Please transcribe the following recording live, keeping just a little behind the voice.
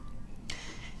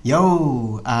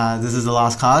Yo, this is The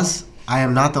Lost Cause. I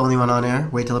am not the only one on air.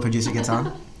 Wait till the producer gets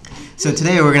on. So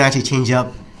today we're going to actually change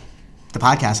up the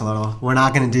podcast a little. We're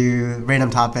not going to do random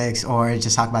topics or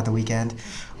just talk about the weekend.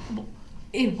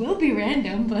 It will be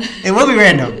random, but... It will be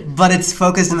random, but it's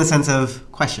focused in the sense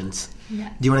of questions. Yeah.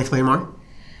 Do you want to explain more?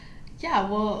 Yeah,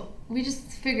 well, we just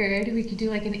figured we could do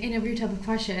like an interview type of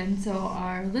question so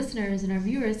our listeners and our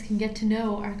viewers can get to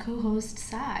know our co-host,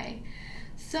 Sai.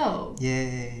 So,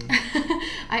 Yay.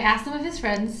 I asked some of his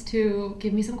friends to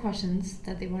give me some questions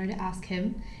that they wanted to ask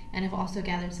him, and I've also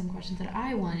gathered some questions that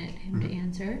I wanted him to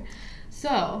answer.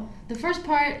 So, the first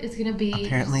part is going to be...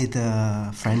 Apparently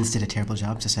the friends did a terrible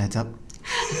job, just a heads up.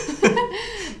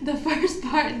 The first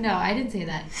part... No, I didn't say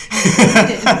that.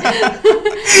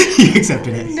 You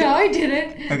accepted it. No, I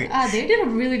didn't. Okay. They did a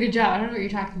really good job. I don't know what you're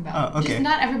talking about. Oh, okay. Just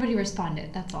not everybody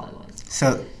responded. That's all it was.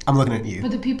 So, I'm looking at you.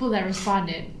 But the people that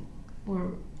responded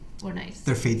were nice.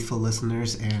 They're faithful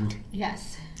listeners and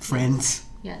Yes. friends.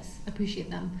 Yes, appreciate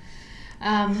them.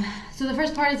 So the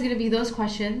first part is going to be those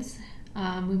questions.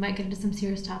 We might get into some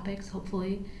serious topics,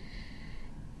 hopefully.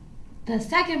 The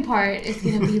second part is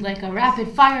going to be like a rapid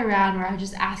fire round where I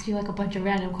just ask you like a bunch of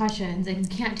random questions and you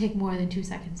can't take more than 2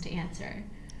 seconds to answer.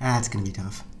 That's going to be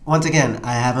tough. Once again,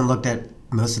 I haven't looked at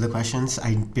most of the questions.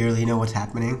 I barely know what's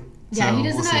happening. Yeah, So he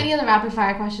doesn't we'll know see. any of the rapid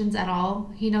fire questions at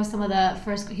all. He knows some of the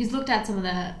first... He's looked at some of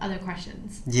the other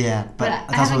questions. Yeah, but I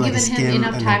that's also haven't like a given him skim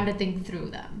enough and time to think through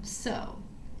them. So,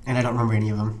 and I don't remember any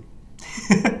of them.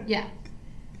 yeah.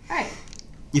 All right.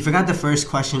 You forgot the first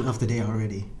question of the day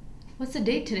already. What's the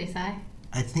date today, Sai?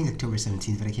 I think October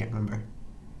 17th, but I can't remember.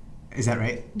 Is that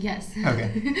right? Yes.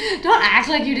 Okay. Don't act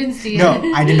like you didn't see it.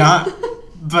 No, I did not.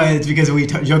 But it's because we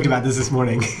joked about this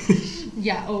morning.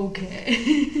 Yeah,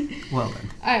 okay. Well then.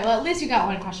 All right, well, at least you got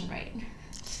one question right.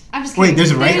 I'm just kidding. Wait,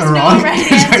 there's right or no wrong? right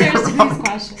There's right answers or to wrong? these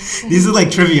questions. These are like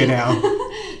trivia now.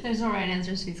 There's no right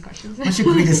answers to these questions. What's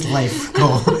your greatest life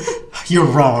goal? You're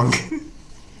wrong.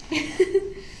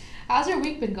 How's your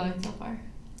week been going so far?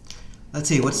 Let's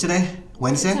see, what's today?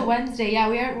 Wednesday? It's a Wednesday. Yeah,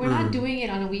 we're not doing it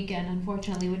on a weekend,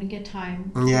 unfortunately. We didn't get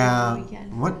time. to do it on the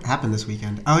weekend. What happened this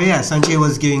weekend? Oh yeah, Sanjay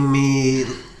was giving me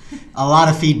a lot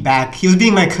of feedback. He was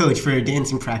being my coach for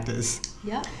dancing practice.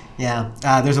 Yep.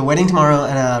 Yeah. There's a wedding tomorrow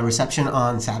and a reception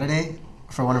on Saturday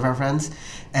for one of our friends.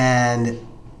 And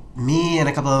me and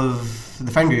a couple of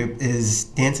the friend group is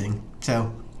dancing.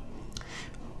 So,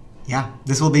 yeah,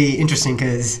 this will be interesting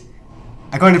because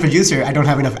according to the producer, I don't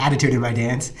have enough attitude in my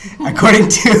dance. According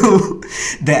to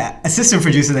the assistant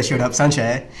producer that showed up,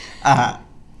 Sanjay,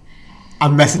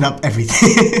 I'm messing up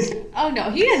everything. Oh,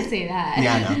 no, he didn't say that.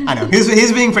 Yeah, I know. He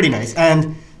was being pretty nice.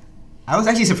 And I was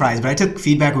actually surprised, but I took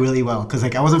feedback really well because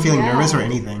like I wasn't feeling nervous or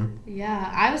anything.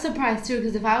 Yeah, I was surprised too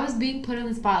because if I was being put in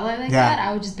the spotlight like that,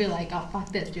 I would just be like, oh,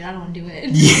 fuck this, dude. I don't want to do it.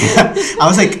 Yeah. I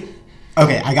was like,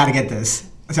 okay, I got to get this.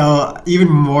 So even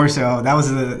more so, that was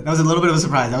a little bit of a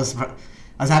surprise. I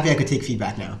was happy I could take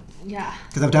feedback now. Yeah.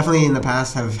 Because I've definitely in the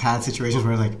past have had situations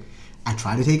where like I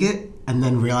try to take it and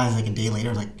then realize like a day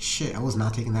later like shit, I was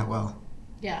not taking that well.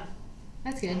 Yeah.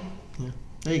 That's good. Yeah.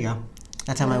 There you go.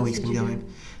 That's how What my else week's did been you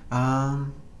going.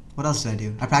 What else did I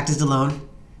do? I practiced alone.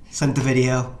 Sent the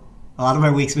video. A lot of my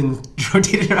week's been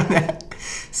rotated around that.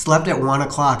 Slept at 1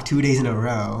 o'clock 2 days in a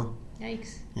row.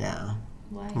 Yikes. Yeah.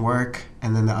 Why? Work,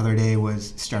 and then the other day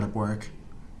was startup work.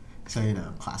 So,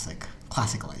 classic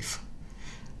life.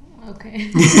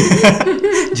 Okay.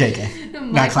 JK. My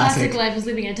Not classic. life is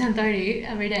leaving at 10:30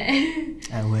 every day.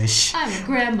 I wish. I'm a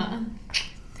grandma.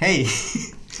 Hey.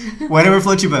 Whatever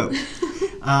floats your boat.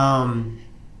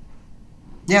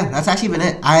 Yeah, that's actually been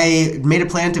it. I made a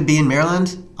plan to be in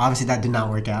Maryland. Obviously, that did not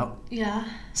work out. Yeah.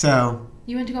 So...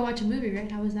 You went to go watch a movie,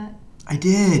 right? How was that? I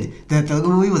did. The Telugu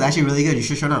movie was actually really good. You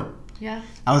should show up. Yeah.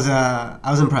 I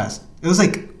was impressed. It was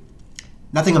like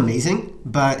nothing amazing,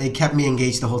 but it kept me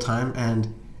engaged the whole time,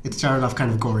 and it started off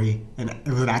kind of gory, and it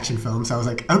was an action film, so I was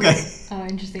like, okay. Oh,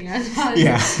 interesting. I thought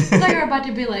you were about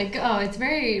to be like, oh, it's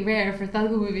very rare for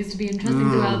Telugu movies to be interesting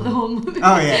throughout the whole movie.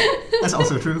 Oh yeah, that's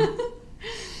also true.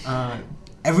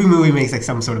 Every movie makes like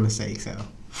some sort of mistake, so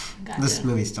Gotcha. this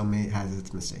movie still has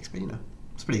its mistakes, but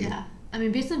it's pretty good. Yeah. I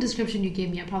mean, based on the description you gave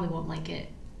me, I probably won't like it.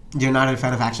 You're not a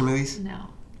fan of action movies?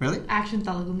 No. Really? Action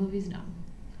Telugu movies, no.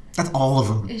 That's all of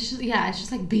them. It's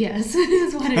just like BS.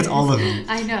 Is what it That's is. all of them.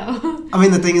 I know. I mean,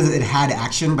 the thing is, it had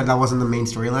action, but that wasn't the main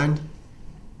storyline.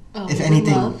 Oh, If was it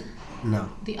anything, love? no.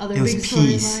 The other It was big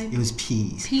peace. storyline? It was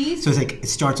peace. Peace? So it's like it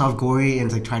starts off gory and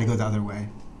it's like trying to go the other way.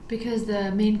 Because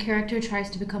the main character tries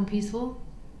to become peaceful?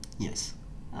 Yes.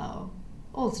 Oh.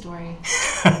 Old story.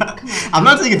 Come on. I'm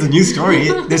not saying it's a new story.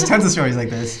 There's tons of stories like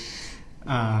this.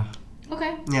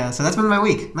 Okay. Yeah, so that's been my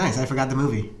week. Nice. I forgot the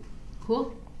movie.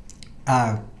 Cool.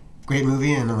 Great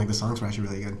movie, and like the songs were actually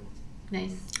really good.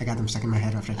 Nice. I got them stuck in my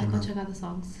head after I I'll came go home. check out the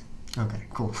songs. Okay,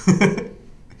 cool.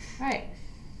 All right.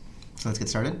 So let's get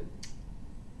started.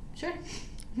 Sure.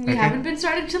 We Okay. haven't been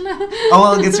started till now. Oh,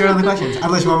 well, let's get started on the questions.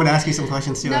 Unless you want me to ask you some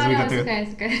questions too as we go through.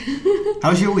 It's okay.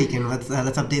 How was your weekend? Let's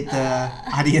update the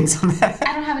audience on that.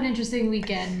 I don't have an interesting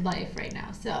weekend life right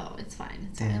now, so it's fine.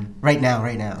 It's Damn. fine. Right now.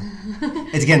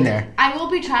 It's getting there. I will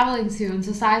be traveling soon,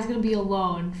 so Sai's gonna be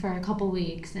alone for a couple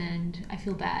weeks, and I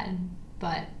feel bad,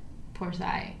 but poor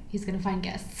Sai, he's gonna find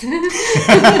guests.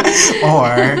 or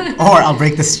I'll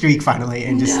break the streak finally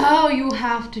and just. No, you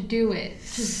have to do it.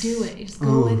 Just do it. Just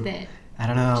go with it. I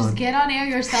don't know. Just get on air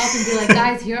yourself and be like,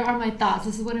 guys, here are my thoughts.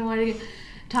 This is what I want to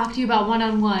talk to you about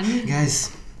one-on-one.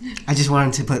 Guys, I just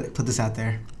wanted to put this out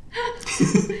there.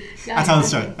 Yeah, That's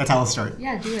how I'll start.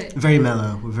 Yeah, do it. Very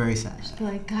mellow. We're very sad. Just be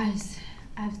like, guys,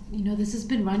 this has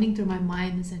been running through my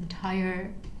mind this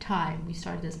entire time we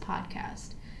started this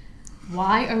podcast.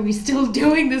 Why are we still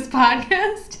doing this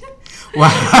podcast?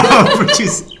 Wow.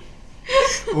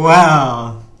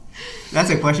 Wow.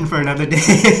 That's a question for another day.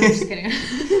 Just kidding.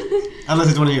 Unless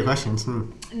it's one of your questions.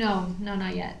 No,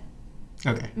 not yet.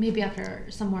 Okay. Maybe after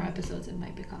some more episodes it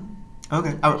might become.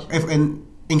 Okay. If in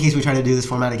case we try to do this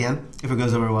format again, if it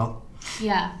goes over well.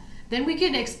 Yeah. Then we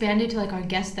could expand it to like our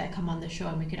guests that come on the show,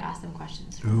 and we could ask them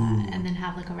questions for that, and then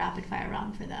have like a rapid fire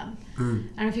round for them. I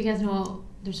don't know if you guys know,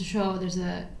 there's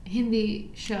a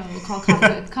Hindi show called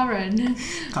Coffee with Karan.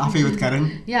 Coffee with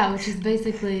Karan? Yeah, which is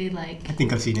basically like... I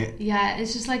think I've seen it. Yeah,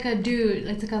 it's just like a dude,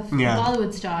 it's like a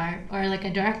Bollywood star or like a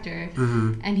director,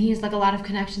 and he has like a lot of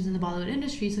connections in the Bollywood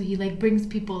industry, so he like brings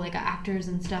people like actors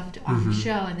and stuff on the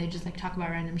show, and they just like talk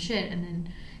about random shit, and then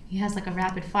he has like a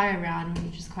rapid fire round where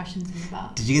he just questions him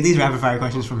about... Did you get these rapid fire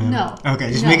questions from him? No. Okay,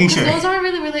 just making sure. Those aren't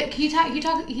really... He asks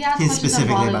questions on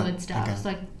Bollywood stuff. Okay. So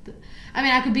like, I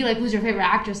mean, I could be like, who's your favorite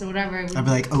actress or whatever. I'd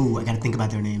be like, oh, I gotta think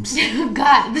about their names.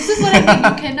 God, this is what I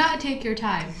mean. You cannot take your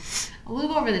time. We'll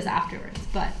go over this afterwards,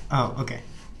 but... Oh, okay.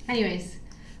 Anyways.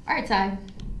 All right, Sai.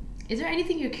 Is there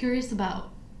anything you're curious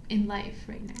about in life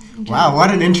right now? Wow,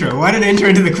 what an intro. What an intro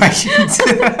into the questions.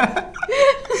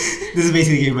 This is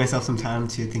basically giving myself some time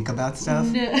to think about stuff.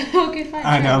 No. Okay, fine.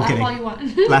 I know, I'm Laugh kidding. all you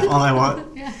want. Laugh all I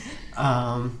want.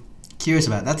 Yeah. Curious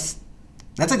about that's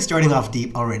like starting off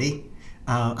deep already.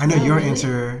 I know your really?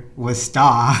 answer was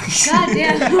stocks. God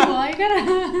damn. Why you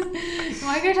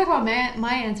gotta talk about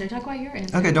my answer? Talk about your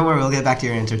answer. Okay, don't worry. We'll get back to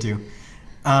your answer too.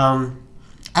 I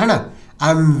don't know.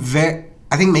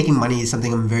 I think making money is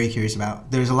something I'm very curious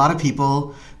about. There's a lot of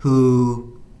people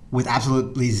who, with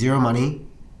absolutely zero money,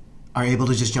 are able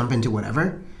to just jump into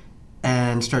whatever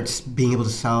and start being able to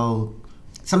sell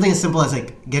something as simple as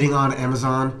like getting on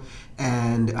Amazon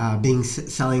and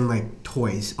selling like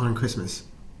toys on Christmas.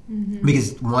 Mm-hmm.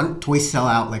 Because one, toys sell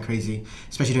out like crazy,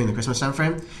 especially during the Christmas time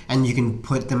frame, and you can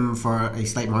put them for a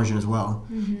slight margin as well,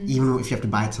 even if you have to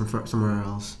buy it somewhere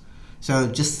else.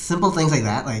 So just simple things like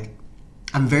that. Like,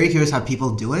 I'm very curious how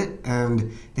people do it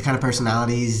and the kind of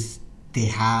personalities they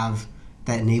have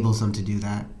that enables them to do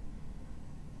that.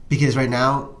 Because right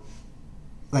now,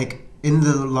 like in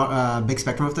the big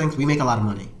spectrum of things, we make a lot of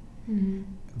money. Mm-hmm.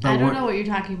 I don't know what you're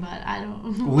talking about. I don't.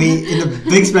 In the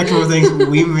big spectrum of things,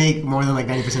 we make more than like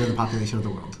 90% of the population of the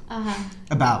world.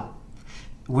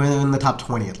 We're in the top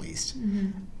 20 at least.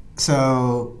 Mm-hmm.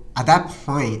 So at that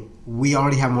point, we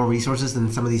already have more resources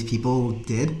than some of these people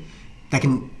did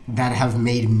that have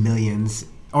made millions,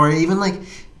 or even like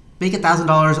make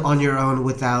 $1,000 on your own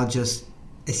without just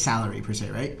a salary per se,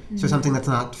 right? Mm-hmm. So something that's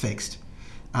not fixed.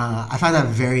 I find that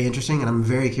very interesting, and I'm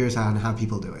very curious on how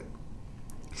people do it.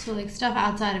 So like stuff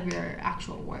outside of your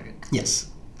actual work. Yes.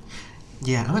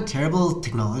 Yeah, I'm a terrible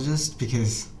technologist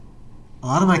because a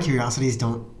lot of my curiosities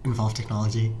don't involve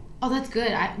technology. Oh, that's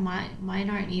good. Mine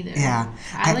aren't either. Yeah,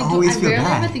 I always feel bad. I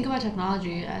rarely ever think about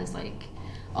technology as like,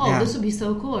 this would be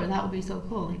so cool or that would be so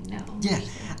cool. Like, no. Yeah,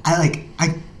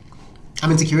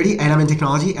 I'm in security and I'm in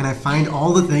technology, and I find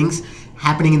all the things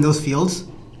happening in those fields.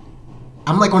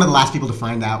 I'm like one of the last people to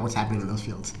find out what's happening in those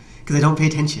fields because I don't pay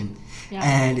attention. Yeah.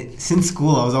 And since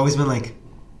school, I was always been like,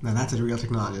 no, that's a real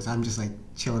technologist. I'm just like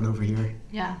chilling over here.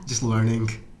 Yeah. Just learning.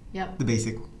 Yep. The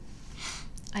basic.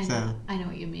 I know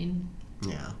what you mean.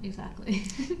 Yeah. Exactly.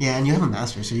 Yeah, and you have a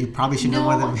master's, so you probably should know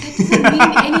more than me. It doesn't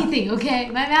mean anything, okay?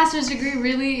 My master's degree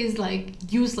really is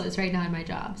like useless right now in my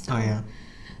job. So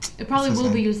it probably will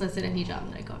be useless in any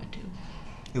job that I go into.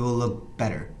 It will look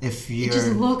better if you're... It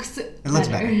just looks better. It looks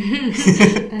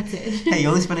better. That's it. Hey, you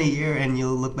only spend a year and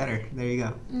you'll look better. There you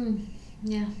go.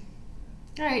 Yeah.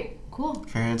 All right. Cool.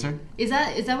 Fair answer. Is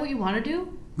that what you want to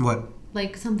do? What?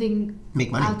 Like something make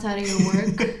money outside of your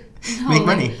work? No, make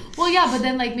money. Well, yeah, but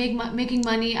then like making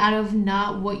money out of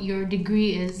not what your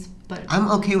degree is, but I'm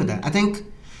okay with that. I think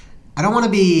I don't want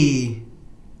to be.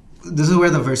 This is where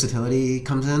the versatility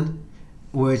comes in,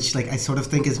 which like I sort of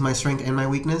think is my strength and my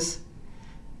weakness.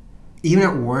 Even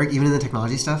at work, even in the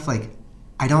technology stuff, like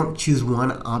I don't choose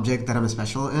one object that I'm a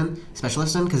specialist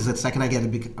in, because the second I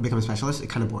become a specialist, it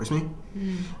kind of bores me.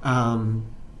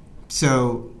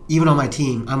 So even on my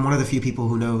team, I'm one of the few people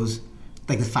who knows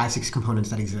like the 5-6 components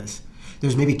that exist.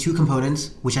 There's maybe 2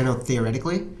 components which I know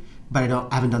theoretically, but I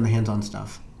haven't done the hands-on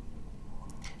stuff.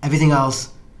 Everything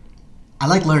else, I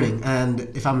like learning, and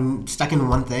if I'm stuck in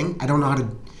one thing, I don't know how to.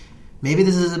 Maybe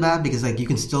this isn't bad because like you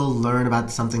can still learn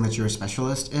about something that you're a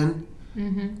specialist in,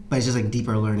 but it's just like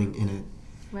deeper learning in it.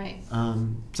 right.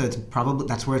 So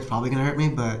that's where it's probably gonna hurt me.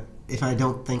 But if I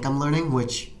don't think I'm learning,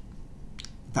 which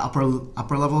the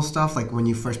upper level stuff, like when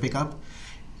you first pick up,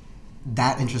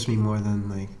 that interests me more than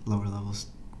like lower levels.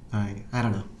 I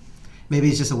don't know. Maybe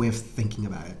it's just a way of thinking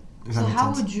about it. So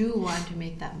how would you want to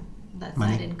make that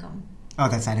Money? side income? Oh,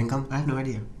 that side income? I have no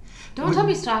idea. Don't tell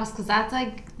me stocks, because that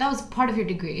was part of your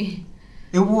degree.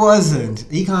 It wasn't.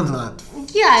 Econ's not.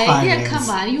 Yeah, finance. come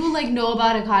on. You like know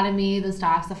about economy, the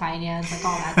stocks, the finance, like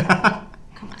all that stuff.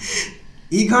 Come on.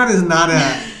 Econ is not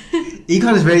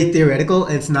Econ is very theoretical.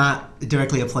 It's not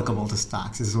directly applicable to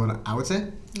stocks, is what I would say.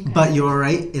 Okay. But you're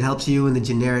right. It helps you in the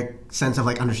generic sense of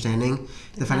like understanding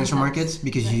the financial markets,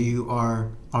 because you are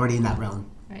already in that realm.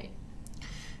 Right.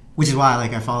 Which is why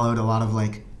like I followed a lot of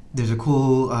like, there's a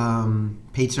cool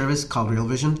paid service called Real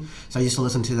Vision. So I used to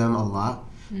listen to them a lot.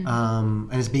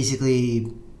 And it's basically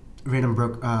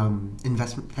random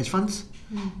investment hedge funds.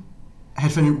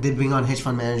 They bring on hedge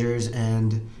fund managers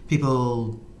and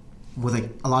people with like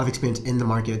a lot of experience in the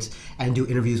markets and do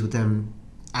interviews with them,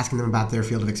 asking them about their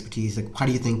field of expertise. Like, how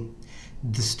do you think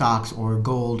the stocks or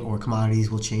gold or commodities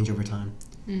will change over time?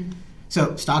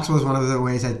 So stocks was one of the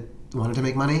ways I wanted to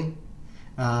make money.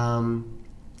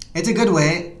 It's a good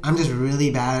way. I'm just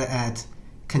really bad at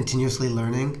continuously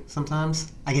learning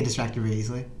sometimes. I get distracted very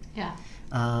easily. Yeah.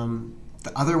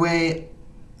 The other way,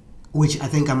 which I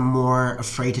think I'm more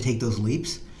afraid to take those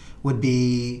leaps, would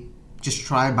be just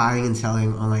try buying and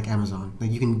selling on like Amazon.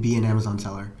 Like you can be an Amazon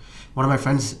seller. One of my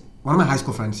high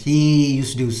school friends, he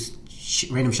used to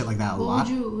do random shit like that a lot.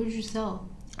 What would you sell?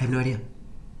 I have no idea.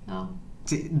 Oh.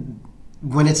 See,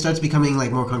 when it starts becoming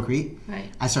like more concrete,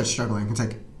 right, I start struggling. It's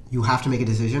like you have to make a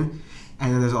decision,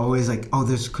 and then there's always like, oh,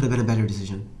 this could have been a better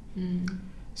decision.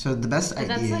 So the best idea.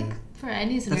 That's like for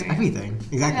any scenario. That's everything,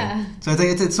 exactly. Yeah. So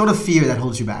it's sort of fear that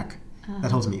holds you back.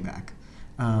 That holds me back.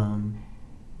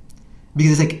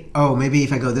 Because it's like, oh, maybe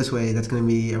if I go this way, that's going to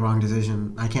be a wrong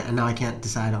decision. I can't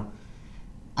decide on.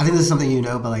 I think this is something you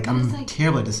know, but like I'm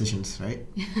terrible at decisions, right?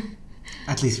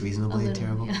 At least reasonably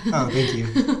terrible. Yeah. Oh, thank you.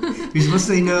 You're supposed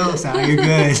to say no, Sal. You're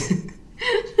good.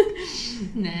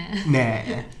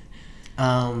 Nah.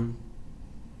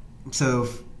 So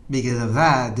because of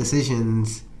that,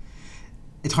 decisions,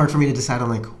 it's hard for me to decide on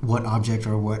like what object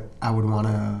or what I would want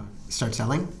to start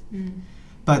selling.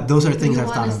 But those are things I've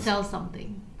thought of. You want to sell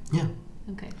something. Yeah.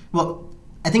 Okay. Well,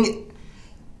 I think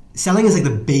selling is like the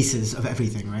basis of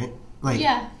everything, right? Like,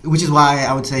 yeah. Which is why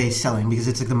I would say selling, because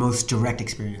it's like the most direct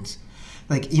experience.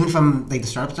 Like even if I'm like the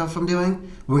startup stuff I'm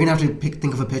doing, we're gonna have to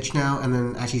think of a pitch now and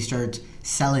then actually start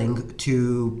selling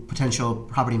to potential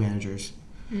property managers.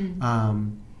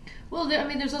 Well,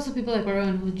 there's also people like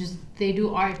Varun who they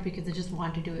do art because they just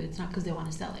want to do it. It's not because they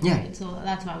want to sell it, right? So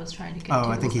that's what I was trying to get to.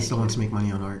 I think he still wants to make money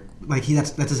on art. Like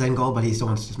that's his end goal, but he still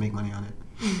wants to just make money on it.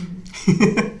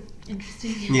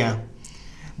 Interesting. Yeah.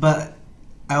 But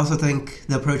I also think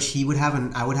the approach he would have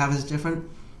and I would have is different.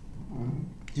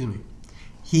 Excuse me.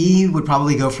 He would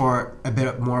probably go for a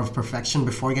bit more of perfection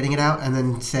before getting it out, and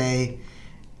then say,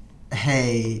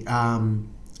 "Hey,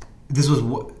 this was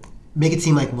make it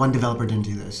seem like one developer didn't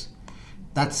do this."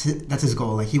 That's his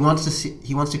goal. Like he wants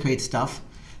to create stuff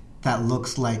that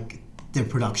looks like their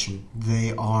production.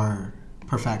 They are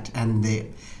perfect, and that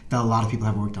a lot of people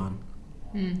have worked on.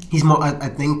 He's more. I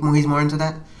think he's more into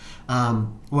that.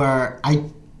 Where I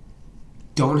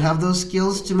don't have those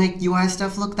skills to make UI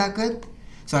stuff look that good.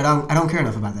 So I don't care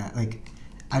enough about that. Like,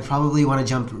 I probably want to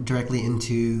jump directly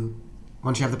into,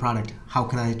 once you have the product, how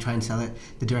can I try and sell it?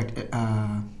 The direct,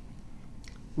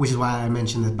 which is why I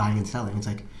mentioned the buying and selling. It's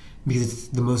like, because it's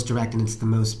the most direct and it's the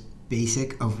most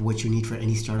basic of what you need for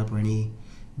any startup or any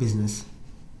business.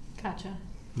 Gotcha.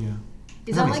 Yeah.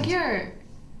 Is that like your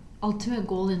ultimate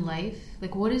goal in life?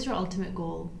 Like, what is your ultimate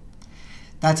goal?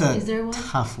 That's a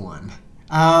tough one.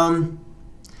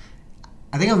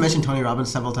 I think I've mentioned Tony Robbins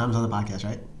several times on the podcast,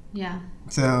 right? Yeah.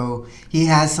 So he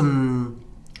has some.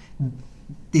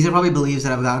 these are probably beliefs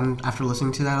that I've gotten after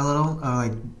listening to that a little,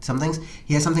 like some things.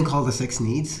 He has something called the 6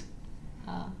 needs,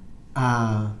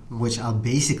 which I'll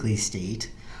basically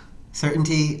state: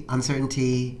 certainty,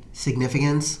 uncertainty,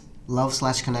 significance,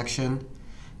 love/connection,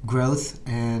 growth,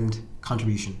 and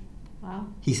contribution. Wow.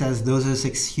 He says those are the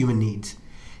 6 human needs.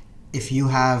 If you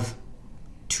have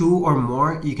 2 or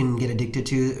more, you can get addicted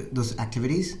to those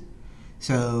activities.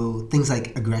 So things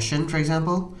like aggression, for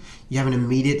example, you have an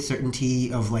immediate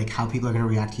certainty of like how people are going to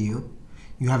react to you.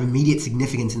 You have immediate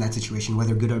significance in that situation,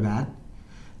 whether good or bad.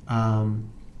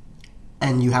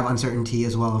 And you have uncertainty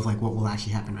as well of like what will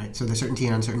actually happen, right? So the certainty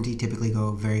and uncertainty typically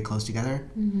go very close together.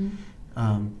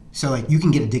 Mm-hmm. So like you can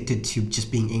get addicted to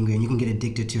just being angry, and you can get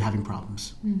addicted to having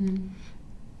problems. Mm-hmm.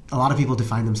 A lot of people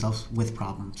define themselves with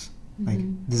problems. Mm-hmm.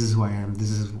 Like, this is who I am. This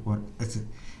is what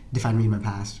defined me in my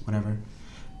past, whatever.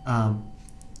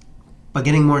 But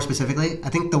getting more specifically, I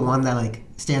think the one that like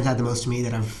stands out the most to me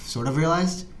that I've sort of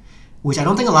realized, which I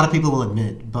don't think a lot of people will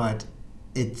admit, but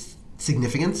it's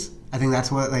significance. I think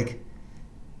that's what like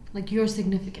your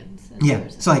significance. Yeah.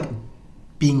 So like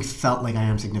being felt like I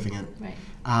am significant. Right.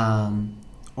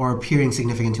 Or appearing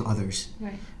significant to others.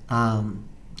 Right.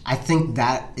 I think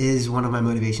that is one of my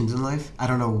motivations in life. I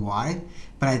don't know why,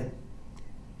 but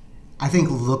I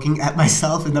think looking at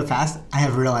myself in the past, I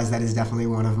have realized that is definitely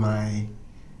one of my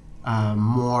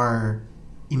more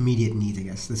immediate needs, I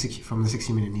guess, from the 6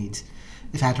 human needs,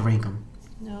 if I had to rank them.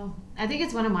 No, I think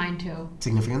it's one of mine too.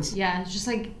 Significance? Yeah, it's just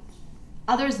like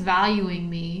others valuing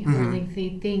me, Mm-hmm. or like they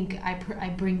think I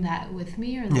bring that with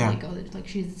me, or they're like, oh, like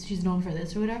she's known for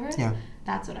this or whatever. Yeah.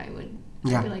 That's what I would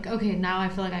Yeah. be like. Okay, now I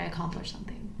feel like I accomplished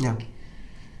something. Yeah. Like,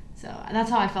 so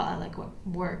that's how I felt at like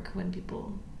work when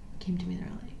people came to me. They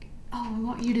were like, "Oh, I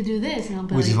want you to do this," and I'll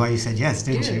be Which like, is why you said yes,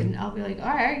 didn't dude, you? and I'll be like,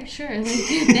 "All right, sure, like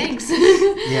thanks."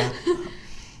 Yeah.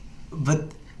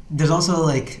 But there's also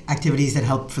like activities that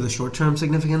help for the short-term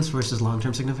significance versus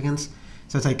long-term significance.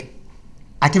 So it's like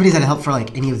activities that help for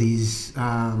like any of these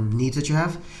needs that you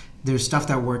have. There's stuff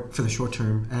that work for the short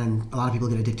term, and a lot of people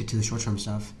get addicted to the short term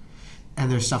stuff. And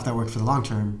there's stuff that work for the long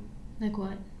term. Like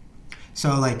what?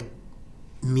 So like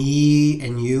me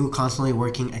and you constantly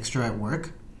working extra at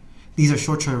work. These are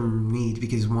short term needs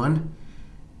because one,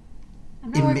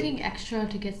 I'm not working extra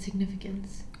to get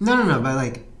significance. No. But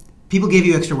like people gave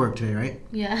you extra work today, right?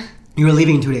 Yeah. You were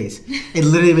leaving in 2 days. It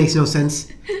literally makes no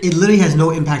sense. It literally has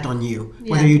no impact on you,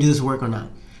 whether you do this work or not.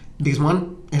 Because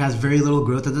one, it has very little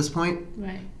growth at this point.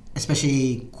 Right.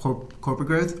 Especially corporate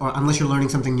growth, or unless you're learning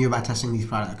something new about testing these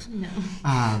products. No.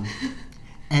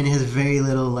 And it has very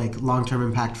little like long-term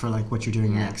impact for like what you're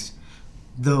doing next.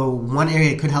 The one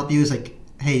area it could help you is like,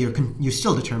 hey, you're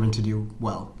still determined to do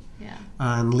well. Yeah.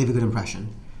 And leave a good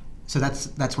impression. So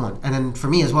that's one. And then for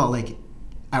me as well, like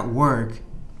at work,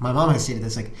 my mom has stated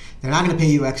this, like they're not going to pay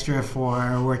you extra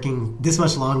for working this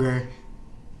much longer,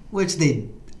 which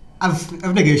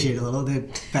I've negotiated a little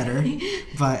bit better,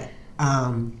 but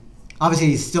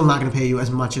obviously it's still not going to pay you as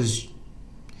much as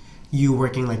you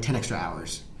working like 10 extra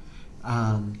hours.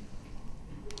 And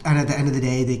at the end of the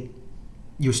day,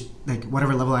 you're like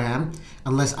whatever level I am,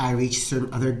 unless I reach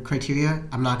certain other criteria,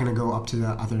 I'm not going to go up to the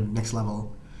other next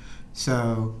level.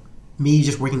 So me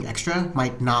just working extra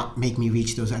might not make me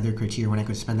reach those other criteria when I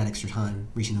could spend that extra time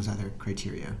reaching those other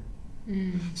criteria.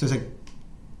 So it's like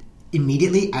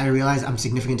immediately I realize I'm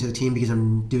significant to the team because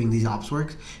I'm doing these ops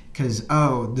work. Because,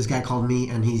 this guy called me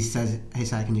and he says, hey,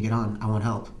 Sai, can you get on? I want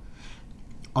help.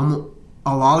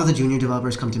 A lot of the junior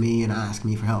developers come to me and ask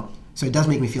me for help. So it does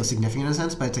make me feel significant in a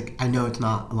sense, but it's like I know it's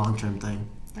not a long-term thing.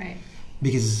 Right.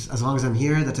 Because as long as I'm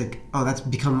here, that's like, that's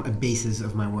become a basis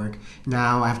of my work.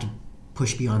 Now I have to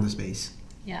push beyond this base.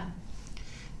 Yeah.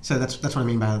 So that's what I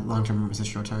mean by long-term versus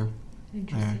short-term.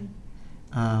 Interesting.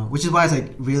 Which is why it's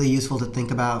like really useful to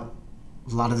think about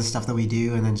a lot of the stuff that we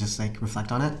do and then just like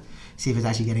reflect on it, see if it's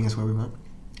actually getting us where we want.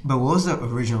 But what was the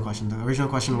original question? The original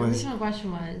question was,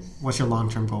 what's your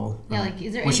long-term goal? Yeah, like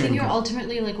is there anything you're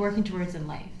ultimately like working towards in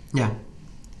life? Yeah.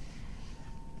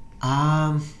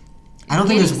 I don't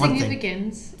think there's one thing.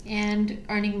 Significance and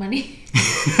earning money.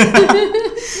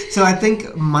 So I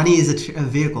think money is a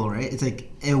vehicle, right? It's like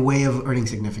a way of earning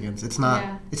significance. It's not.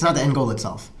 Yeah. It's not the end goal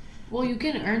itself. Well, you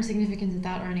can earn significance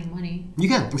without earning money. You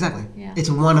can, exactly. Yeah. It's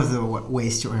one of the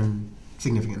ways to earn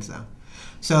significance, though.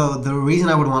 So the reason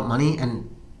I would want money,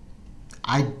 and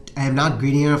I am not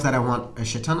greedy enough that I want a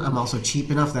shit ton. I'm also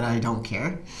cheap enough that I don't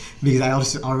care, because I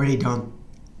also already don't.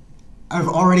 I've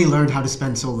already learned how to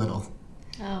spend so little.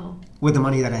 Oh. With the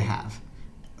money that I have,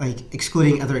 like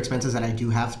excluding other expenses that I do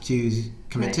have to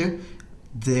commit to,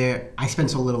 I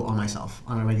spend so little on myself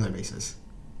on a regular basis.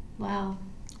 Wow.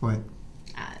 What?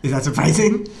 Is that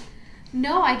surprising?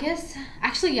 No, I guess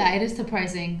actually, yeah, it is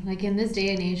surprising. Like in this day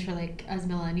and age, for like us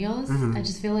millennials, I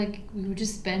just feel like we would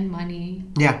just spend money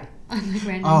Yeah. on like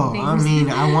random things. I mean,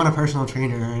 I want a personal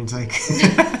trainer, and it's like,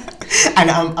 and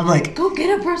I'm like, go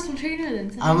get a personal trainer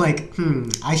then. I'm like,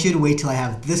 I should wait till I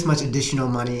have this much additional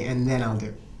money, and then I'll do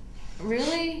it.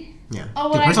 Really? Yeah.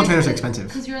 Oh, the well, personal trainers are expensive.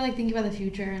 Because you're like thinking about the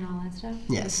future and all that stuff.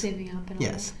 Yes. Like saving up and all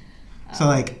Yes. that. So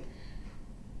like,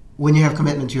 when you have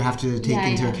commitments, you have to take Yeah,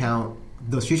 into yeah. account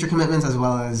those future commitments as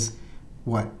well as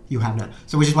what you have now.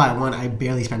 So which is why I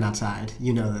barely spend outside.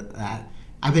 You know that.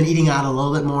 I've been eating out a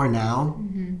little bit more now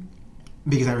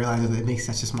because I realize that it makes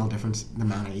such a small difference the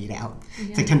amount I eat out. Yeah.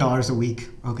 It's like $10 a week.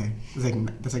 Okay,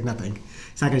 that's like nothing.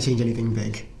 It's not gonna change anything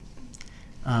big.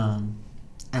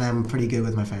 And I'm pretty good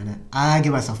with my finance. I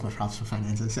give myself my props for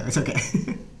finances, so it's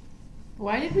okay.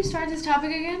 Why did we start this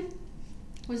topic again?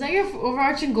 Was that your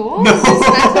overarching goal? No. Was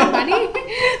this about money?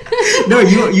 No,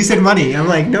 you said money. I'm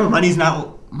like, no, money's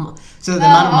not. So the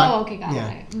amount of money. Oh, okay, got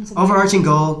it. I'm so Overarching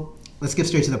goal. Let's get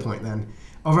straight to the point then.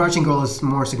 Overarching goal is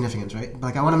more significance, right?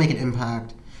 Like I want to make an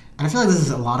impact, and I feel like this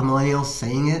is a lot of millennials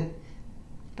saying it,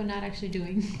 but not actually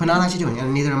doing.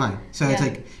 And neither am I. So Yeah. it's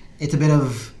like it's a bit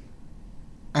of.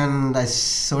 And I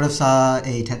sort of saw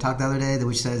a TED Talk the other day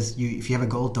which says if you have a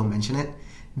goal, don't mention it,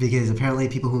 because apparently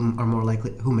people who are more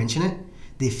likely who mention it,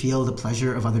 they feel the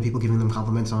pleasure of other people giving them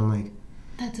compliments on like.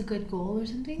 That's a good goal or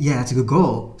something? Yeah, that's a good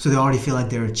goal. So they already feel like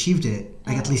they've achieved it,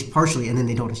 like at least partially, and then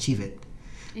they don't achieve it.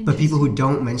 But people who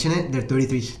don't mention it, they're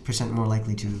 33% more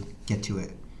likely to get to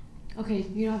it. Okay,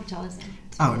 you don't have to tell us then.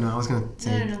 Oh, no, I was going to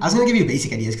say... No. I was going to give you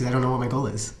basic ideas because I don't know what my goal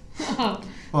is. Oh,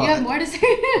 Well, you have more to say?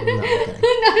 No, okay.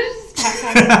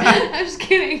 I'm just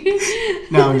kidding.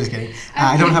 No, I'm just kidding.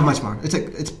 I don't have much more.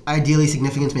 It's ideally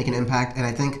significance, make an impact, and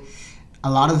I think a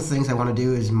lot of the things I want to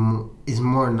do is more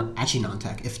actually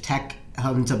non-tech. If tech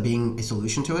ends up being a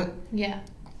solution to it, Yeah.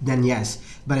 then yes.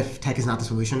 But if tech is not the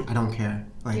solution, I don't care.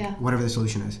 Whatever the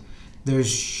solution is. There's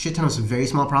shit ton of very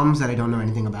small problems that I don't know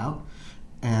anything about.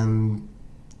 And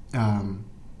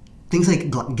things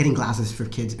like getting glasses for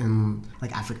kids in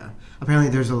like Africa. Apparently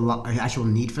there's an actual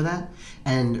need for that.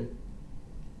 And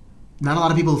not a lot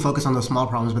of people focus on those small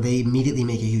problems, but they immediately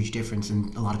make a huge difference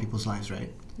in a lot of people's lives,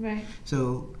 right? Right.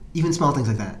 So even small things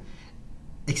like that.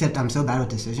 Except I'm so bad with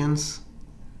decisions.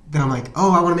 Then I'm like,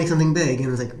 oh, I want to make something big.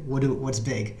 And it's like, what's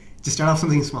big? Just start off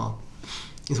something small.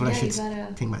 Is what I should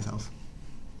think myself.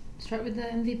 Start with the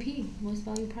MVP, most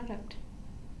valued product.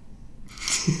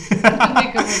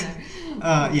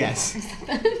 Yes.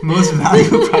 Most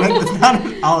valuable product. That's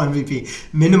not all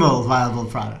MVP. Minimal viable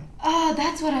product. Oh,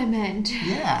 that's what I meant.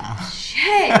 Yeah.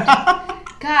 Shit.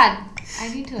 God,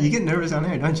 I need to. You get nervous on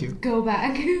air, don't you? Go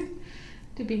back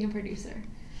to being a producer.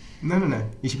 No.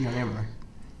 You should be on air more.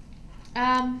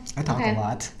 I talk a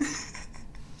lot.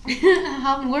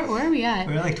 Where are we at?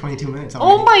 We're at like 22 minutes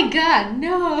already. Oh my god,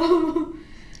 no.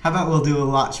 How about we'll do a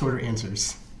lot shorter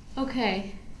answers?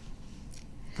 Okay.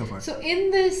 Go for it. So in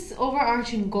this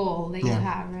overarching goal that you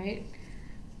have, right?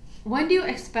 When do you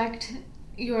expect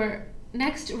your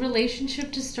next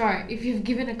relationship to start? If you've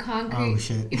given a concrete... Oh,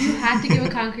 shit. If you had to give a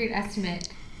concrete estimate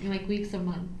in like weeks or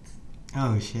months.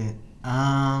 Oh, shit.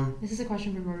 This is a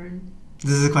question for Varun.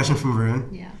 This is a question from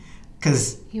Varun? Yeah.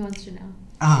 Because... He wants to know.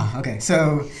 Oh, okay.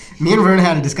 So, me and Varun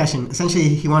had a discussion. Essentially,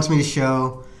 he wants me to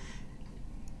show...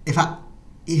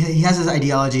 He has this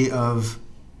ideology of...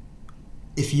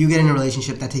 If you get in a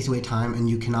relationship, that takes away time and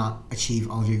you cannot achieve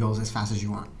all of your goals as fast as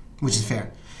you want, which is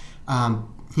fair.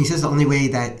 He says the only way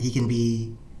that he can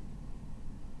be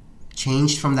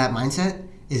changed from that mindset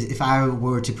is if I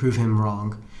were to prove him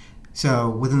wrong. So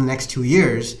within the next 2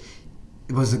 years,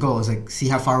 it was the goal. It's like, see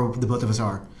how far the both of us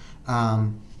are.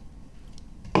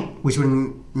 Which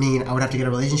would mean I would have to get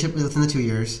a relationship within the 2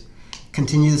 years,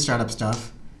 continue the startup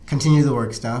stuff, continue the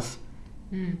work stuff,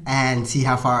 and see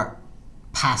how far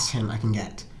past him I can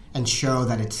get, and show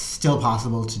that it's still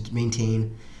possible to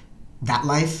maintain that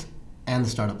life and the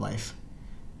startup life.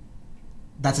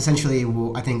 That's essentially,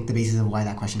 I think, the basis of why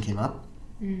that question came up.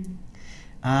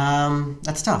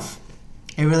 That's tough.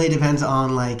 It really depends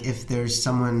on like if there's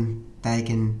someone that I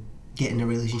can get in a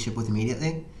relationship with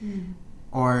immediately,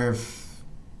 or if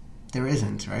there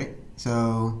isn't, right?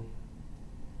 So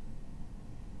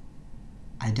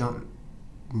I don't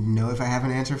know if I have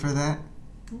an answer for that.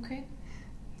 Okay.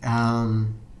 I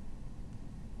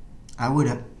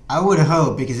would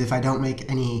hope, because if I don't make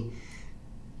any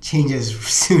changes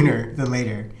sooner than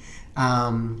later,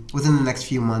 within the next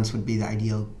few months would be the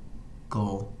ideal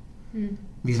goal.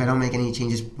 Because if I don't make any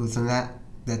changes within that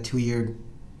 2-year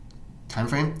time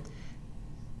frame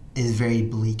is very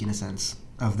bleak in a sense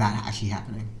of that actually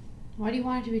happening. Why do you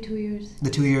want it to be 2 years?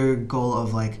 The 2-year goal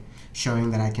of like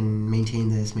showing that I can maintain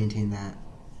this, maintain that.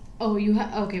 Oh,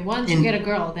 okay. Once you get a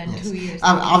girl, then yes. 2 years.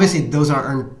 Obviously, those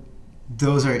are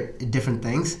different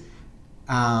things.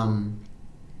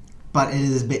 But it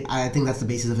is. I think that's the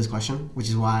basis of his question, which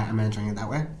is why I'm answering it that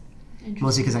way.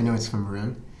 Mostly because I know it's from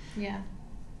Varun. Yeah.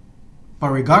 But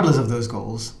regardless of those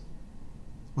goals,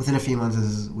 within a few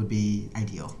months would be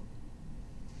ideal.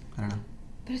 I don't know.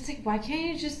 But it's like, why can't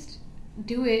you just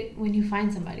do it when you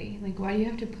find somebody? Like, why do you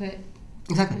have to put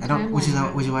exactly? Which is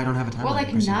why I don't have a timeline. Or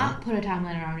like not put a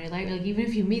timeline around it. Like even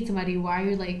if you meet somebody, why are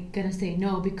you like gonna say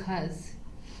no because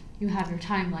you have your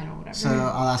timeline or whatever? So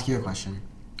I'll ask you a question.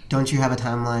 Don't you have a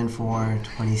timeline for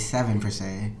 27 per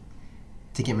se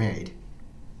to get married?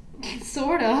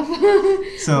 Sort of.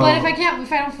 So, but if I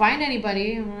don't find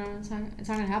anybody, it's not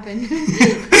gonna happen.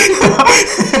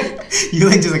 You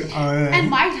like just like. And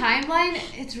my timeline,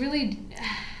 it's really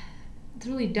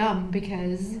dumb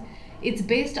because it's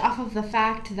based off of the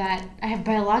fact that I have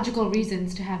biological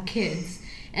reasons to have kids,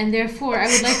 and therefore I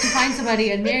would like to find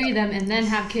somebody and marry them and then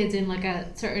have kids in like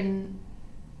a certain.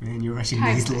 Man, you're rushing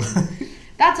nasal.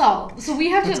 That's all. So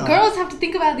girls have to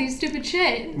think about these stupid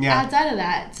shit outside of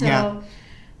that. So. Yeah.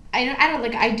 I don't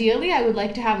like. Ideally, I would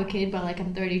like to have a kid by like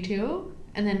I'm 32,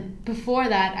 and then before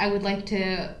that, I would like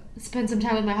to spend some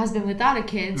time with my husband without a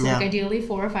kid. So like ideally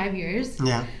 4 or 5 years.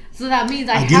 Yeah. So that means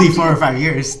ideally 4 or 5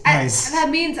 years. Nice. That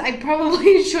means I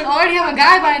probably should already have a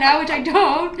guy by now, which I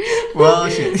don't. Well,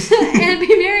 shit. And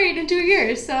be married in 2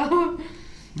 years. So.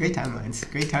 Great timelines.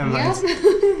 Great timelines.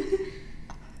 Yep.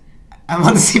 I'm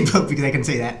on the same boat because I can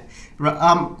say that.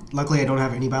 Luckily, I don't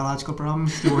have any biological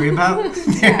problems to worry about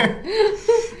there.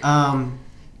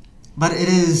 But it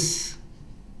is,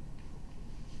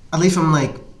 at least from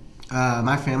like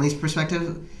my family's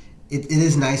perspective, it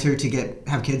is nicer to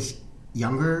have kids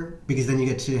younger because then you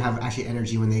get to have actually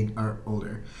energy when they are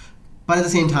older. But at the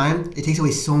same time, it takes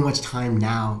away so much time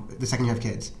now the second you have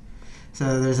kids.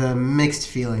 So there's a mixed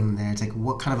feeling there. It's like,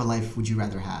 what kind of a life would you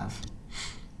rather have?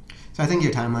 So I think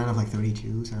your timeline of like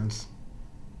 32 sounds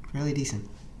fairly decent.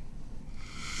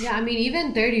 Yeah, I mean,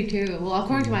 even 32. Well,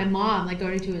 according to my mom, like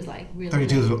 32 is like really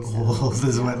 32 late, is old. This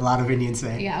is what a lot of Indians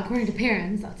say. Yeah, according to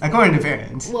parents. That's according to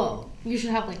parents. Well, you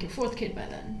should have like your 4th kid by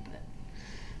then. But.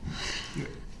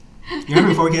 You're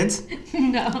having 4 kids?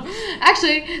 No.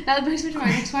 Actually, that brings me to my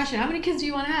next question. How many kids do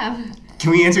you want to have?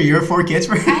 Can we answer your 4 kids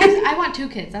first? I want 2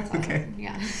 kids. That's all. Okay.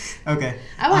 Yeah. Okay.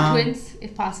 I want twins,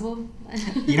 if possible.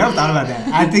 You know, I've thought about that.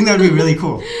 I think that would be really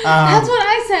cool. That's what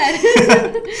I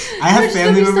said. I have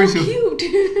family members so cute.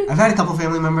 I've had a couple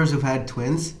family members who've had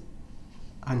twins.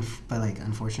 But like,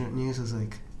 unfortunate news is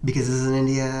like, because this is in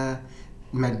India,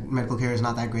 medical care is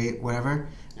not that great, whatever.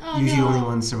 Oh, usually only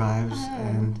one survives.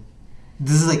 And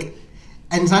this is like,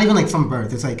 and it's not even like from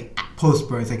birth. It's like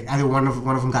post-birth. Like either one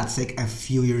of them got sick a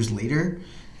few years later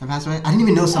and passed away. I didn't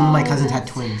even know some of my cousins had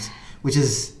twins, which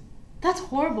is... That's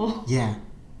horrible. Yeah.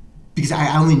 Because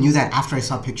I only knew that after I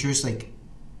saw pictures like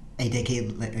a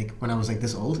decade, like when I was like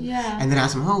this old. Yeah. And then I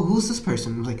asked them, oh, who's this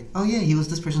person? I was like, oh yeah, he was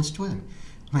this person's twin.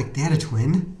 I'm like, they had a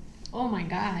twin? Oh my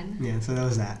god. Yeah, so that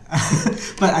was that.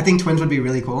 But I think twins would be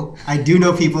really cool. I do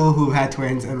know people who've had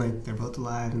twins and like they're both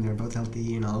alive and they're both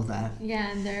healthy and all of that.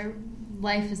 Yeah, and their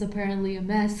life is apparently a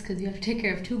mess because you have to take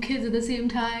care of 2 kids at the same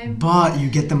time. But you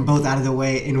get them both out of the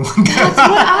way in one go. That's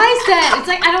what I said. It's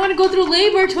like, I don't want to go through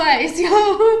labor twice, yo.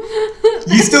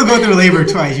 You still go through labor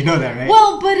twice, you know that, right?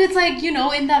 Well, but it's like, you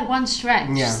know, in that one stretch.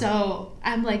 Yeah. So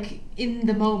I'm like in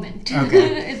the moment.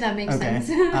 Okay. If that makes sense.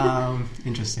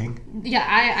 Interesting. Yeah,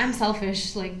 I'm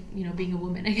selfish, like, you know, being a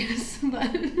woman, I guess.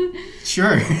 But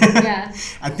sure. Yeah.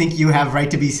 I think you have right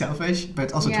to be selfish,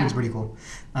 but also twins pretty cool.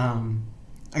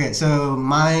 Okay, so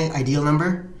my ideal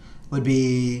number would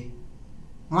be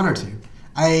 1 or 2.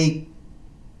 I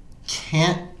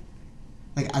can't,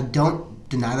 like, I don't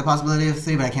deny the possibility of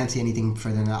 3, but I can't see anything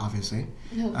further than that, obviously.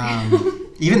 Okay.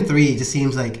 Even 3 just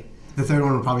seems like the 3rd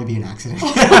one would probably be an accident.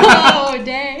 Oh,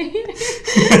 dang.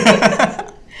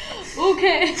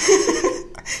 Okay.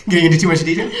 Getting into too much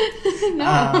detail?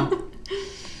 No.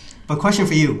 But question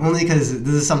for you, only because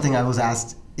this is something I was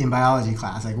asked in biology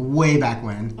class, like way back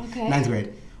when, 9th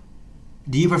grade.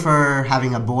 Do you prefer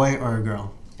having a boy or a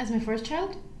girl? As my first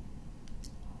child?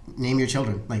 Name your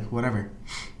children, like whatever.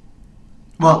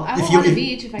 Well, I want one of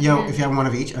each if I can. If you have one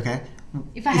of each, okay.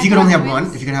 If you could only have one,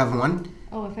 if you could have one.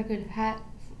 Oh, if I could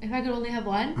only have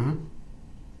one, Mm-hmm.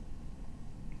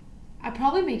 I'd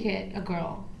probably make it a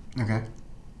girl. Okay.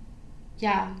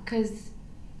 Yeah, because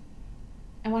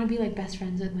I want to be like best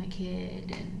friends with my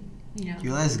kid, and you know.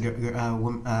 You realize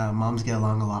moms get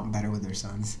along a lot better with their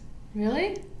sons.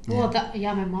 Really? Yeah.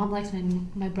 Well, my mom likes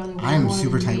my brother. I am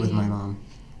super tight with my mom.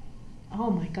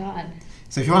 Oh my god.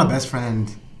 So if you want a best friend,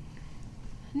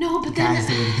 No, but guy's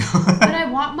the then way to go. but I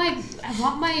want my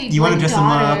You want to like, dress them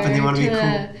up and they daughter want to be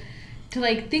cool. to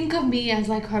like think of me as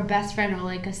like her best friend or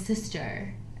like a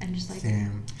sister and just like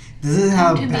Damn. This is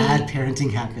how to me. bad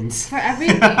parenting happens. for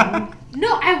everything.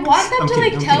 No, I want them I'm to kidding,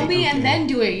 like I'm tell kidding, me I'm and kidding. then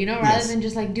do it, you know, rather Yes. than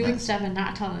just like doing Yes. stuff and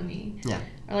not telling me. Yeah.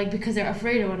 Or like because they're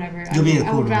afraid or whatever. You'll be in a I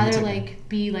cool would room, it's rather okay. like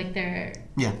be like their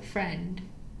Yeah. friend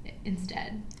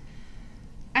instead.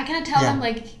 I kind of tell Yeah. them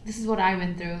like this is what I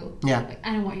went through. Yeah. Like,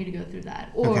 I don't want you to go through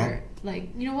that. Or Okay. like,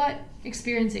 you know what?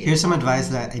 Experience it. Here's some yourself. advice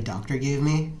that a doctor gave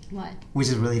me, What? which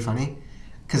is really funny.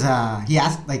 Because he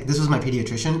asked, like, this was my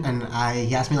pediatrician, and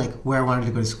he asked me, like, where I wanted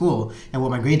to go to school and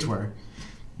what my grades were.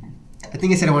 I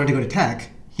think I said I wanted to go to tech.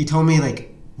 He told me,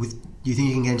 like, do you think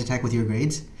you can get into tech with your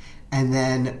grades? And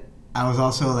then I was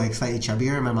also, like, slightly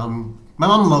chubbier. My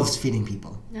mom loves feeding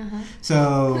people. Uh-huh.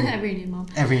 So Every Indian mom.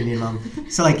 every Indian mom.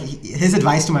 So, like, his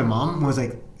advice to my mom was,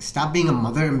 like, stop being a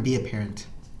mother and be a parent.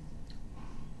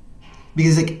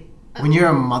 Because, like, when you're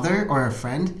a mother or a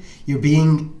friend, you're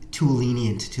being too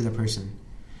lenient to the person.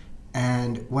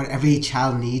 And what every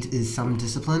child needs is some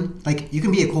discipline. Like, you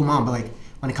can be a cool mom, but, like,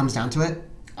 when it comes down to it,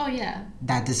 Oh yeah.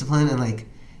 that discipline and, like,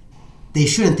 they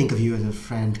shouldn't think of you as a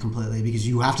friend completely because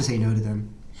you have to say no to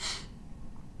them.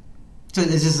 So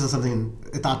it's just something,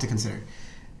 a thought to consider.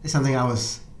 It's something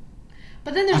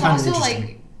But then there's I found it also interesting.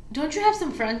 like, don't you have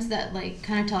some friends that like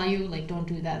kind of tell you like, don't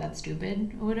do that, that's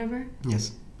stupid or whatever?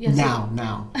 Yes. Yes. Now.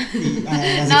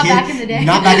 As Not a kid, back in the day.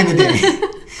 Not back in the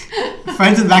day.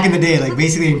 Friends back in the day, like,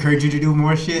 basically encourage you to do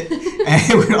more shit.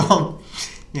 And we're all,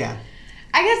 yeah.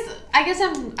 I guess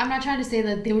I'm not trying to say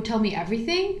that they would tell me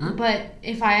everything, but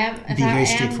if I am Be very their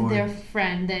straightforward.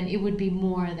 friend, then it would be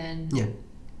more than Yeah.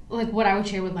 like what I would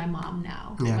share with my mom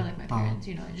now Yeah. or like my parents,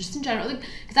 you know, just in general, like,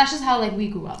 'cause that's just how like we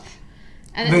grew up,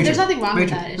 and Very there's true. nothing wrong Very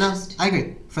with true. that. It's No, just I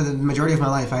agree. For the majority of my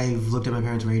life, I've looked at my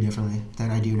parents very differently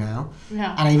than I do now.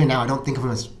 yeah, And even now, I don't think of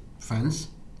them as friends.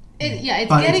 it's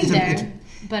But getting it's- there, it's-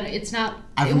 but it's not.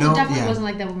 I've It no- definitely yeah. wasn't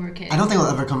like that when we were kids. I don't think I'll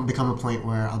ever become a point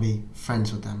where I'll be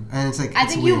friends with them. And it's like, I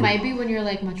it's think weird. you might be when you're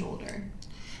like much older.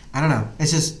 I don't know.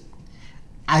 It's just,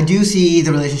 I do see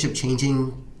the relationship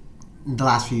changing the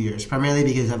last few years, primarily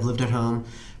because I've lived at home,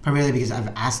 primarily because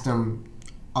I've asked them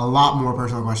a lot more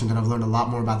personal questions and I've learned a lot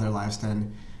more about their lives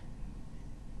than.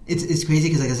 It's crazy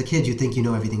because, like, as a kid, you think you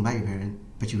know everything about your parent,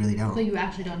 but you really don't. But you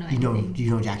actually don't know You anything.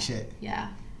 know jack shit. Yeah.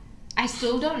 I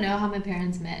still don't know how my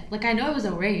parents met. Like, I know it was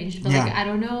arranged, but, like, Yeah. I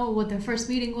don't know what their first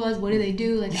meeting was. What did they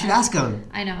do? Like, You should ask them.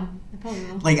 I know. I probably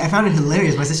will. Like, I found it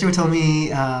hilarious. My sister told me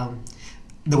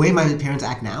the way my parents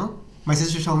act now. My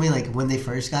sister told me, like, when they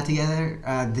first got together,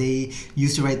 they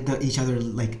used to write each other,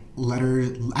 like,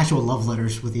 letters, actual love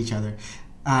letters with each other.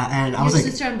 And I was Your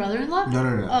like, sister and brother-in-law?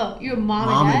 No. Oh, your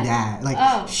mom and dad. Like,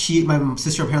 Oh. my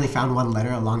sister apparently found one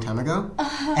letter a long time ago.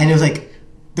 And it was like,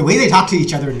 the way they talk to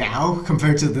each other now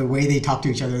compared to the way they talk to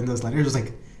each other in those letters was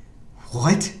like,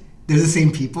 what? They're the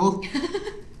same people?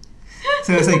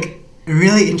 So it's like,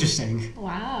 really interesting.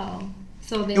 Wow.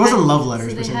 So they It wasn't had- love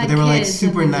letters so per se, had but they were like kids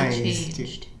super and then nice. they To,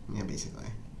 changed. yeah, basically.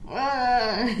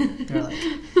 They were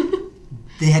like-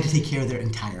 They had to take care of their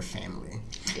entire family.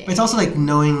 But it's also like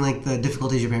knowing like the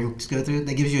difficulties your parents go through,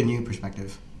 that gives you a new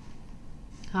perspective.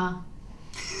 Huh.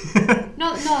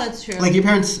 No, that's true. Like, your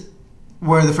parents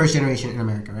were the first generation in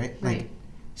America, right? Like, Right.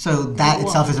 so that Well,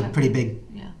 itself is a yeah. pretty big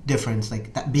Yeah. difference.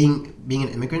 Like, that being an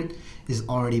immigrant is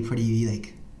already pretty,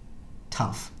 like,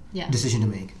 tough Yeah. decision to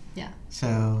make. Yeah.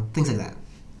 So things like that.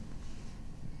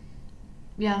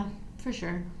 Yeah, for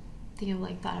sure. I think I've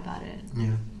like thought about it,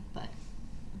 Yeah. but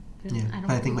Yeah. I don't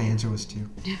But I think my answer was 2.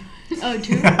 Oh,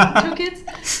 two? 2 kids?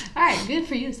 Alright, good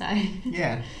for you, Sai.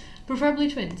 Yeah. Preferably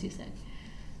twins, you said.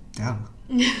 Duh.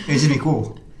 It should be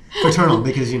cool. Fraternal,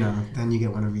 because, you know, then you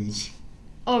get one of each.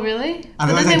 Oh, really? But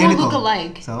Otherwise, then they identical. won't look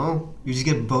alike. So you just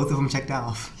get both of them checked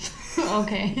off.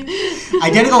 Okay.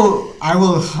 Identical, I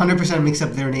will 100% mix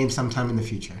up their names sometime in the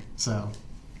future. So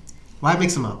why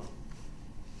mix them up?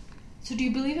 So do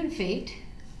you believe in fate?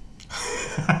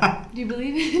 Do you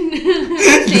believe in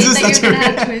This fate is that such you're gonna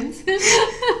a- have twins?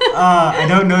 I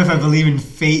don't know if I believe in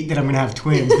fate that I'm going to have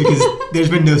twins because there's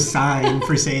been no sign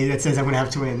per se that says I'm going to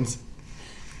have twins.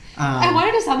 I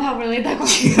wanted to somehow relate that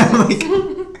question. Like,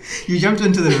 you jumped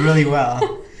into this really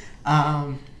well.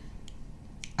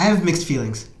 I have mixed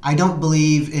feelings. I don't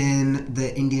believe in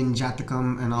the Indian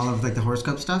Jatakam and all of like the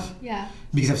horoscope stuff Yeah.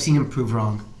 because I've seen him prove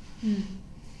wrong. Hmm.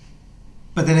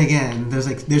 But then again,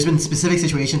 there's been specific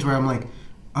situations where I'm like,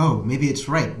 oh, maybe it's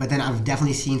right. But then I've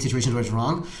definitely seen situations where it's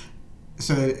wrong.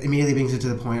 So it immediately brings it to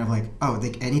the point of like, oh,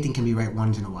 like anything can be right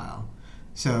once in a while.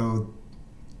 So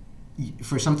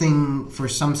for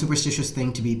some superstitious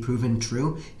thing to be proven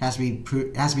true, it has to be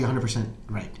 100%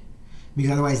 right,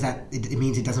 because otherwise it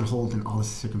means it doesn't hold in all the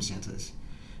circumstances,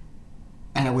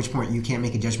 and at which point you can't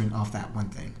make a judgment off that one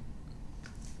thing.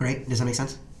 Right? Does that make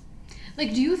sense?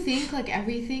 Like, do you think like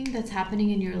everything that's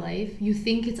happening in your life, you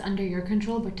think it's under your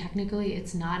control, but technically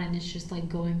it's not, and it's just like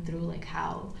going through like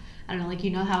how, I don't know, like, you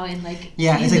know how in like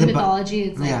it's Hindu like mythology,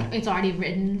 it's like it's already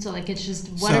written, so like it's just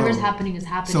whatever's happening is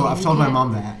happening. So I've told my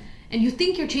mom that. And you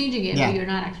think you're changing it, but you're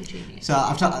not actually changing it. So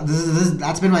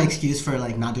that's been my excuse for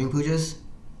like not doing pujas,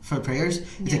 for prayers.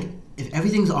 It's like, if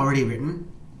everything's already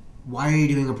written, why are you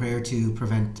doing a prayer to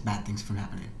prevent bad things from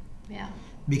happening? Yeah.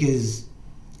 Because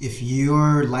if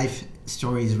your life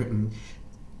story is written,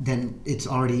 then it's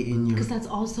already in your... Because that's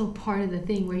also part of the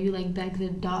thing where you like beg the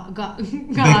God. Beg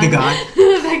the God?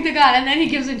 Beg the God, and then he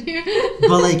gives it to you.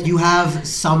 But like, you have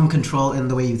some control in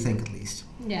the way you think, at least.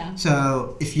 Yeah.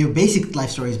 So if your basic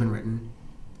life story has been written,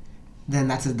 then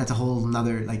that's a whole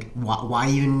nother, like, why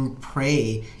even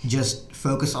pray? Just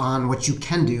focus on what you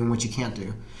can do and what you can't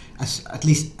do. At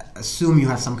least assume you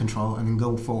have some control and then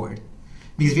go forward.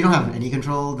 Because if you don't have any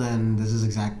control, then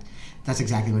that's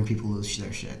exactly when people lose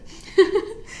their shit.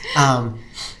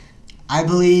 I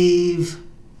believe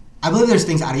there's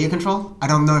things out of your control. I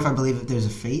don't know if I believe that there's a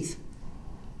fate.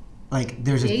 Like,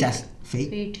 there's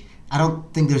fate. I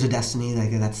don't think there's a destiny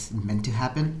like that's meant to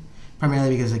happen.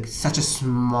 Primarily because like such a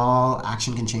small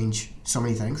action can change so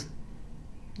many things.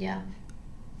 Yeah.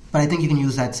 But I think you can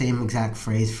use that same exact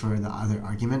phrase for the other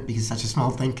argument, because such a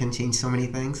small thing can change so many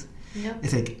things. Yep.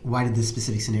 It's like, why did this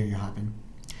specific scenario happen?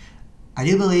 I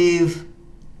do believe...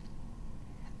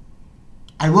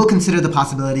 I will consider the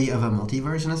possibility of a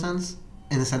multiverse in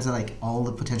the sense that like all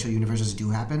the potential universes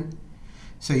do happen.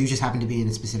 So you just happen to be in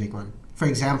a specific one. For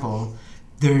example,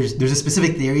 there's a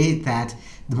specific theory that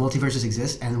the multiverses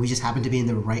exist and we just happen to be in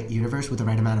the right universe with the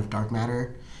right amount of dark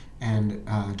matter and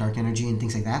dark energy and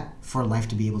things like that for life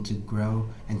to be able to grow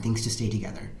and things to stay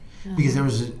together. Uh-huh.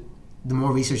 Because the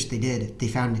more research they did, they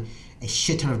found a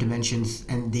shit ton of dimensions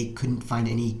and they couldn't find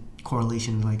any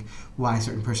correlation like why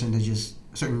certain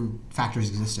factors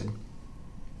existed.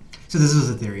 So this was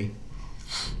a theory.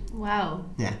 Wow.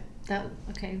 Yeah.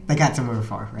 Okay. That got somewhere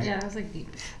far, right? Yeah, that was like deep.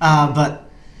 But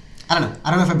I don't know. I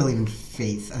don't know if I believe in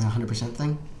faith as a 100%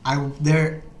 thing. I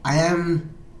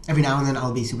am, every now and then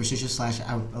I'll be superstitious /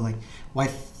 I'll like, why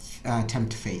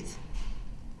tempt faith?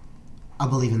 I'll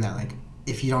believe in that. Like,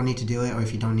 if you don't need to do it or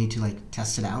if you don't need to like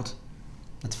test it out,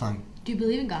 that's fine. Do you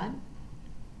believe in God?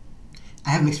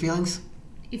 I have mixed feelings.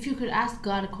 If you could ask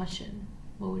God a question,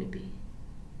 what would it be?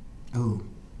 Ooh.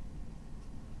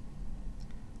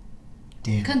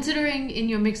 Damn. Considering in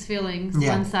your mixed feelings,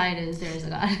 one side is there is a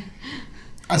God.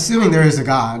 Assuming there is a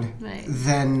God, right,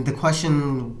 then the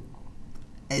question,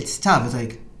 it's tough. It's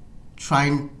like,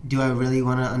 do I really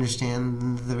want to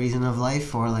understand the reason of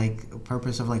life or like a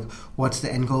purpose of like, what's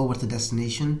the end goal, what's the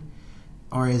destination?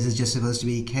 Or is it just supposed to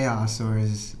be chaos, or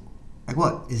is, like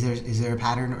what? Is there a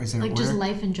pattern, or is there like order? Just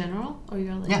life in general, or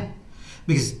your life? Yeah,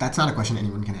 because that's not a question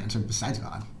anyone can answer besides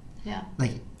God. Yeah.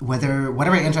 Like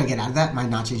whatever answer I get out of that might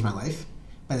not change my life,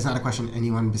 but it's not a question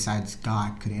anyone besides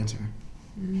God could answer.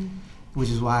 Mm. Which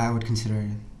is why I would consider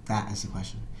that as the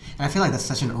question. And I feel like that's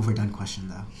such an overdone question,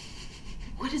 though.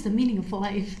 What is the meaning of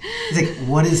life? It's like,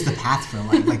 what is the path for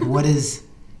life? Like,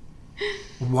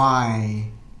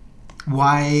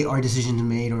 why are decisions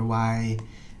made, or why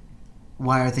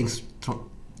are things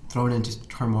thrown into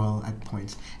turmoil at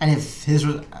points? And if his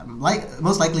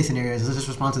most likely scenario is his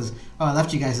response is, "Oh, I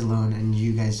left you guys alone, and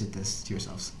you guys did this to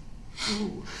yourselves."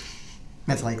 Ooh.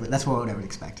 That's likely. That's what I would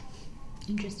expect.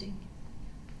 Interesting.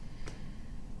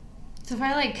 So if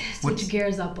I like switch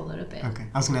gears up a little bit. Okay,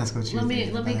 I was gonna ask what you.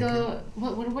 Let me go.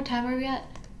 What time are we at?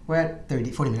 We're at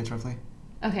 40 minutes roughly.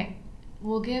 Okay,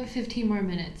 we'll give 15 more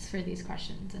minutes for these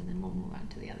questions, and then we'll move on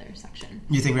to the other section.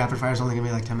 You think rapid fire is only gonna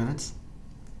be like 10 minutes?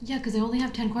 Yeah, because I only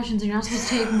have 10 questions, and you're not supposed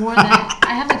to take more than.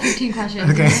 I have like 15 questions.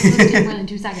 Okay. You're not supposed to take more than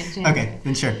 2 seconds. Okay,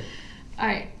 then sure. All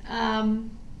right.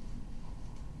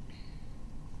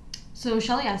 So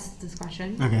Shelly asked this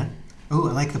question. Okay. Oh,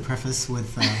 I like the preface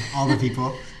with all the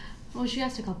people. Well, she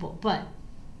asked a couple, but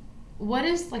what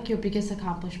is like your biggest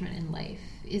accomplishment in life?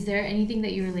 Is there anything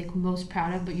that you're like most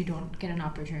proud of, but you don't get an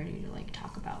opportunity to like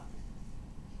talk about?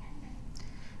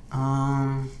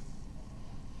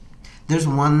 There's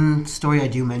one story I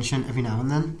do mention every now and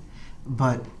then,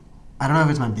 but I don't know if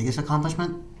it's my biggest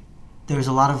accomplishment. There's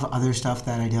a lot of other stuff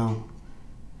that I don't.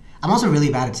 I'm also really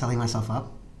bad at selling myself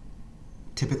up,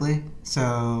 typically,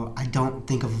 so I don't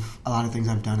think of a lot of things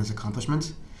I've done as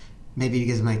accomplishments. Maybe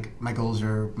because my goals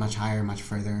are much higher, much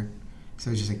further, so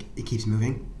it's just like it keeps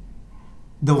moving.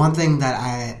 the one thing that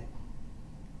I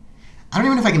don't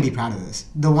even know if I can be proud of this.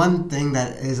 The one thing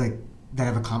that is like that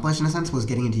I've accomplished in a sense was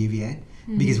getting into UVA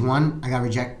because one, I got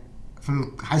rejected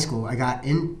from high school. I got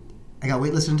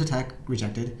waitlisted into tech,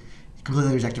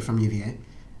 completely rejected from UVA.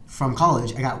 From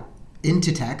college, I got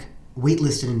into tech,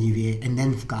 waitlisted in UVA, and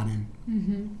then got in.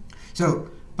 Mm-hmm. So,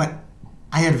 but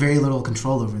I had very little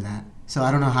control over that. So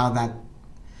I don't know how that.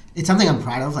 It's something I'm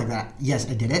proud of, like that. Yes,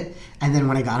 I did it, and then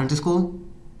when I got into school,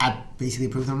 I basically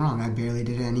proved them wrong. I barely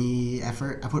did any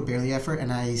effort. I put barely effort,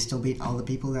 and I still beat all the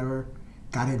people that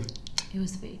got in. It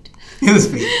was fate. It was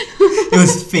fate. It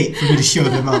was fate for me to show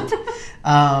them up.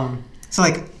 So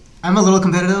like, I'm a little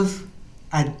competitive.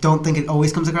 I don't think it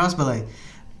always comes across, but like,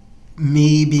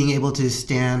 me being able to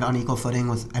stand on equal footing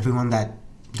with everyone that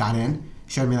got in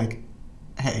showed me like,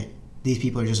 hey, these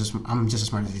people are I'm just as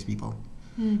smart as these people.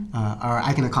 Or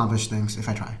I can accomplish things if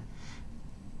I try,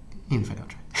 even if I don't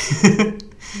try.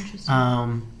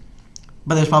 Interesting.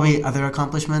 But there's probably other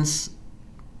accomplishments,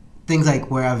 things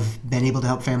like where I've been able to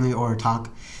help family or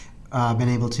been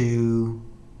able to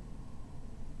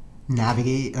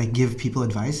navigate, like give people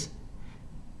advice.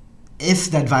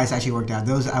 If the advice actually worked out,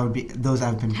 those I've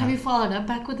been. Have you followed up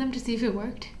back with them to see if it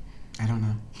worked? I don't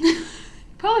know.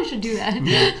 Probably should do that.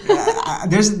 Yeah.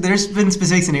 There's been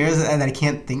specific scenarios that I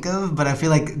can't think of, but I feel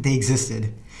like they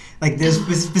existed. Like there's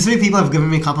specific people have given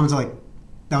me compliments like,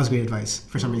 that was great advice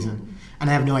for some reason, and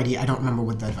I have no idea. I don't remember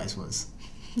what the advice was.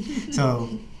 So,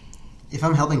 if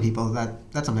I'm helping people,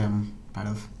 that's something I'm proud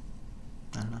of.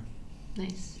 I don't know.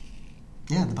 Nice.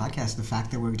 Yeah, the podcast. The fact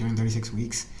that we're doing 36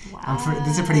 weeks. Wow.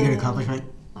 This is a pretty good accomplishment.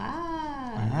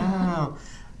 Wow.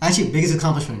 Actually, biggest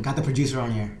accomplishment. Got the producer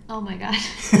on air. Oh my god.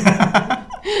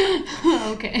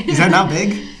 Okay. Is that not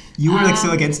big? You were like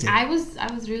so against it. I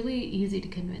was really easy to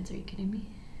convince. Are you kidding me?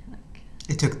 Like,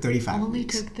 it took 35 only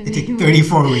weeks. took It took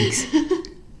 34 weeks.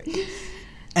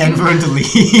 And for him to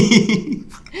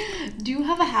leave. Do you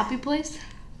have a happy place?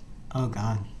 Oh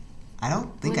God, I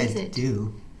don't think What I is it?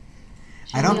 Shelly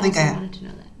I don't think also wanted to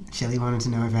know that. Shelly wanted to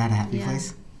know if I had a happy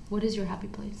place. What is your happy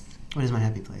place? What is my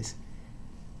happy place?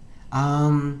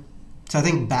 So I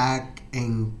think back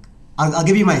in... I'll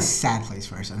give you my sad place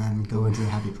first and then go into the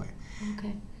happy place.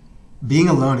 Okay. Being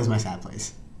alone is my sad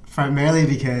place. Primarily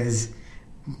because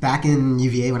back in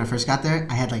UVA when I first got there,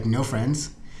 I had like no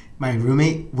friends. My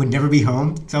roommate would never be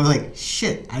home. So I was like,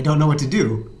 shit, I don't know what to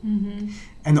do. Mm-hmm.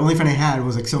 And the only friend I had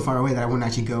was like so far away that I wouldn't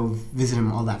actually go visit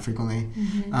him all that frequently.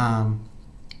 Mm-hmm.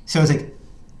 So it was like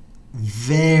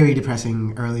very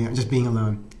depressing early on, just being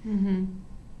alone. Mm-hmm.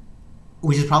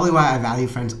 Which is probably why I value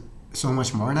friends so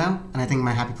much more now. And I think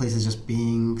my happy place is just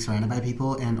being surrounded by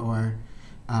people or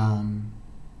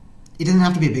it doesn't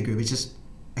have to be a big group. It's just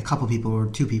a couple people or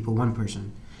two people, one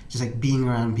person. Just like being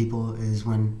around people is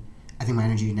when I think my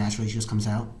energy naturally just comes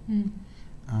out. And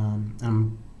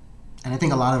I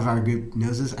think a lot of our group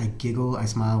knows this. I giggle, I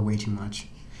smile way too much.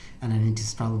 And I need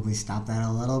to probably stop that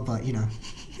a little, but you know.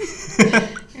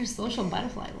 You're a social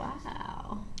butterfly.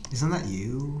 Wow. Isn't that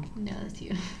you? No, that's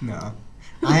you. No.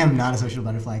 I am not a social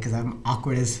butterfly because I'm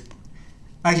awkward as...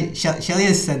 Actually, Shelly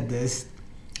has said this.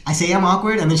 I say I'm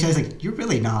awkward, and then Shelly's like, you're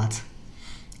really not.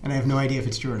 And I have no idea if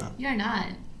it's true or not. You're not.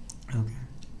 Okay.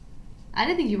 I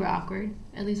didn't think you were awkward,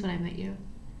 at least when I met you.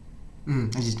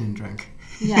 I just didn't drink.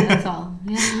 Yeah, that's all.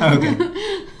 Yeah. Okay.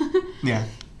 Yeah.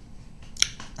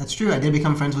 That's true. I did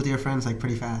become friends with your friends like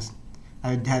pretty fast.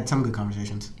 I had some good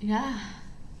conversations. Yeah.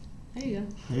 There you go.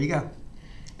 There you go.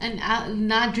 And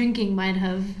not drinking might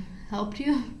have helped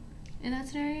you in that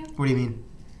scenario? What do you mean?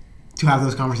 To have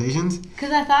those conversations?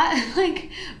 Because I thought,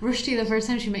 like, Rushti, the first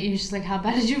time she met you, she's like, how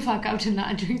bad did you fuck up to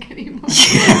not drink anymore?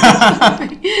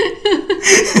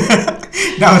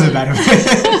 That was a bad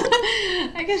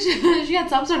impression. I guess she had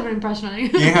some sort of an impression on you.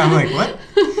 Yeah, I'm like, what?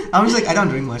 I was like, I don't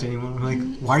drink much anymore. I'm like,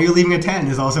 why are you leaving at 10?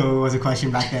 This also was a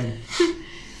question back then.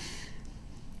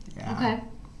 Yeah. Okay.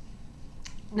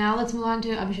 Now let's move on to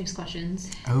Abhishek's questions.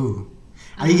 Oh.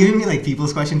 Are you giving me like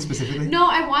people's questions specifically? No,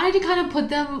 I wanted to kind of put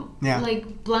them, yeah,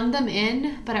 like blend them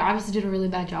in, but I obviously did a really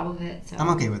bad job of it. So I'm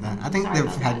okay with that. I think they've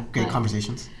had great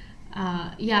conversations.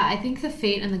 Yeah, I think the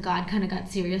fate and the God kind of got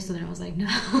serious, so then I was like, no,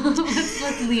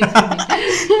 let's leave.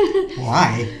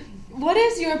 Why? What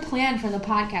is your plan for the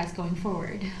podcast going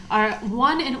forward? Our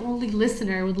one and only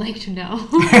listener would like to know.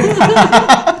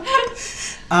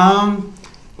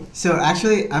 So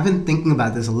actually, I've been thinking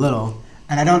about this a little,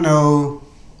 and I don't know.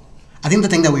 I think the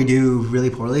thing that we do really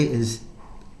poorly is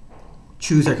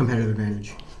choose our competitive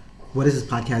advantage. What does this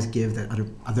podcast give that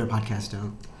other podcasts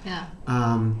don't? Yeah.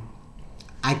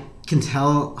 I can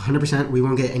tell 100% we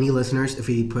won't get any listeners if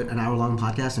we put an hour-long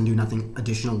podcast and do nothing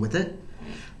additional with it.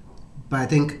 But I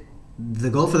think the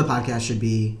goal for the podcast should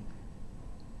be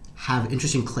have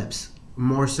interesting clips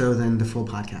more so than the full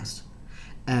podcast.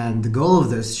 And the goal of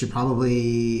this should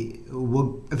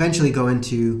will eventually go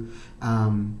into, I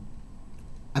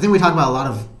think we talk about a lot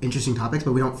of interesting topics,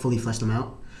 but we don't fully flesh them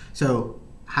out. So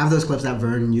have those clips that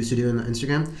Vern used to do on the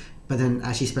Instagram, but then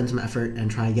actually spend some effort and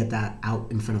try to get that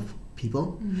out in front of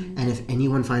people. Mm-hmm. And if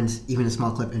anyone finds even a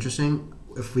small clip interesting,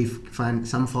 if we find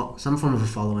some form of a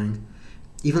following,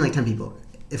 even like 10 people,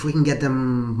 if we can get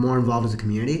them more involved as a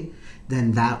community,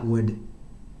 then that would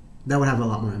have a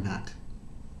lot more impact.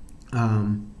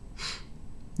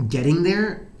 Getting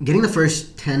the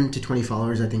first 10 to 20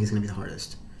 followers, I think is going to be the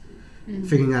hardest. Mm-hmm.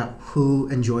 Figuring out who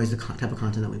enjoys the type of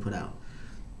content that we put out.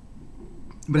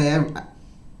 But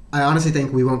I honestly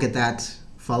think we won't get that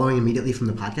following immediately from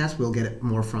the podcast. We'll get it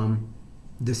more from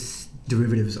this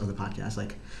derivatives of the podcast,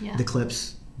 like the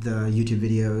clips, the YouTube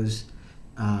videos,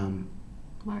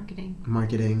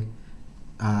 marketing.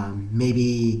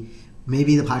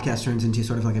 Maybe the podcast turns into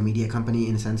sort of like a media company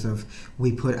in a sense of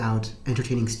we put out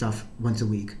entertaining stuff once a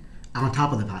week on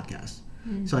top of the podcast.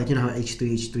 Mm. So like, you know how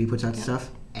H3 puts out stuff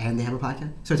and they have a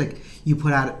podcast? So it's like you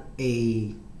put out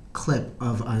a clip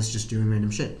of us just doing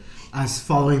random shit. Us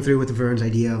following through with Vern's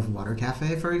idea of Water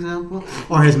Cafe, for example,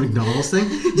 or his McDonald's thing.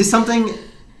 Just something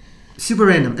super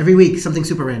random. Every week, something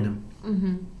super random.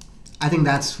 Mm-hmm. I think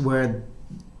that's where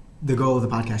the goal of the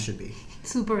podcast should be.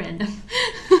 Super random.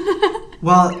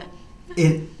 Well,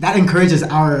 that encourages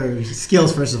our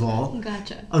skills, first of all.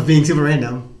 Gotcha. Of being super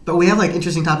random. But we have like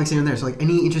interesting topics here and there. So like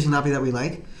any interesting topic that we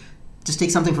like, just take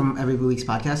something from every week's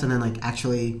podcast and then like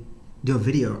actually do a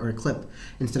video or a clip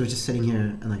instead of just sitting here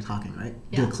and like talking, right?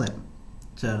 Yeah. Do a clip.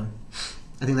 So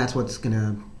I think that's what's going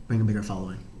to bring a bigger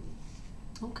following.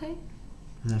 Okay.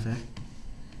 Is that fair?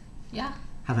 Yeah.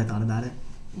 Have I thought about it?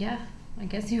 Yeah, I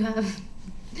guess you have.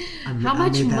 How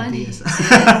much money?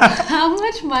 How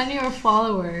much money or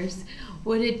followers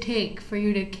would it take for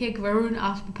you to kick Varun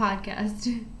off the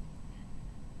podcast?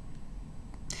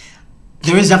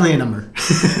 There is definitely a number.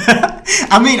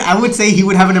 I mean, I would say he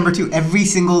would have a number too. Every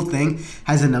single thing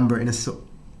has a number.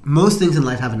 Most things in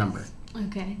life have a number.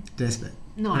 Okay. Did I spit?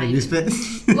 No, I you spit?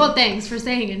 Well, thanks for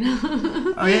saying it.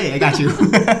 Oh, yeah, I got you.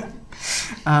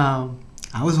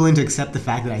 I was willing to accept the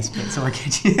fact that I spit, so I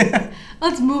get you.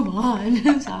 Let's move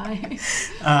on. Sorry.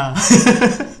 I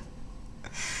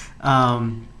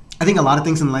think a lot of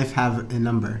things in life have a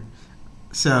number.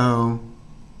 So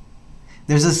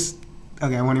there's this...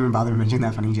 Okay, I won't even bother mentioning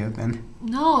that funny joke then.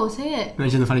 No, say it.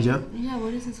 Mention the funny joke? Yeah,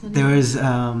 what is this funny? There was...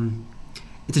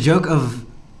 it's a joke of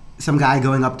some guy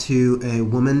going up to a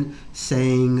woman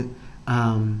saying...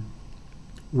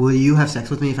 will you have sex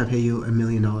with me if I pay you $1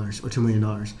 million or $2 million?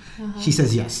 Uh-huh. She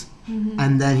says yes. Mm-hmm.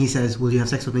 And then he says, will you have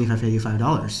sex with me if I pay you $5?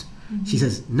 Mm-hmm. She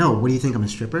says, no, what do you think, I'm a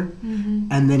stripper? Mm-hmm.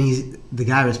 And then the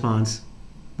guy responds,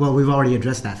 well, we've already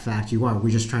addressed that fact, you are. We're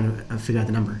just trying to figure out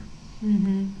the number.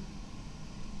 Mm-hmm.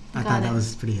 I thought that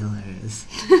was pretty hilarious.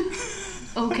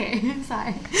 Okay,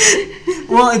 sorry.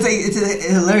 Well, it's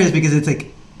hilarious because it's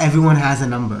like everyone has a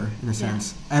number in a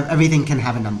sense. Everything can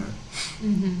have a number.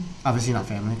 Mm-hmm. Obviously not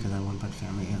family, because I won't put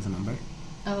family as a number.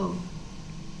 Oh.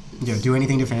 Yo, do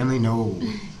anything to family? No.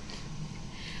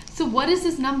 So what is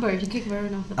this number to kick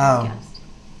Varun off the podcast?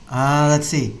 Let's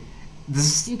see.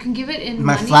 You can give it in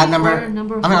my money flat number. or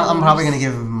number of I'm probably going to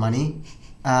give money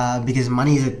because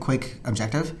money is a quick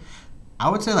objective. I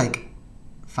would say like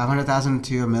 $500,000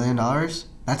 to $1 million.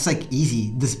 That's like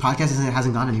easy. This podcast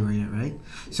hasn't gone anywhere yet, right?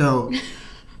 So...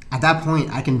 At that point,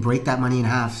 I can break that money in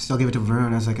half, still give it to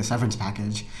Varun as like a severance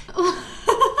package.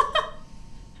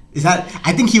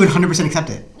 I think he would 100% accept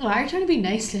it. Why are you trying to be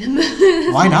nice to him?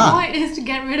 Why not? The point is to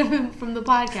get rid of him from the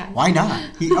podcast. Why not?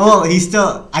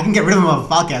 I can get rid of him off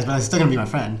the podcast, but he's still going to be my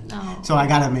friend. Oh. So I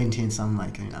got to maintain some,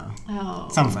 like,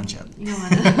 some friendship. You don't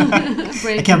want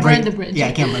to burn the bridge. Yeah,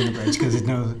 I can't burn the bridge because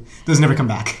those never come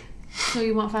back. So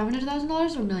you want $500,000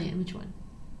 or $1 million? Which one?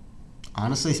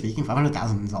 Honestly speaking,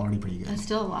 $500,000 is already pretty good. That's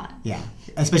still a lot. Yeah,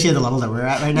 especially at the level that we're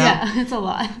at right now. Yeah, it's a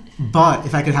lot. But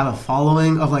if I could have a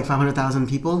following of like 500,000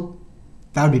 people,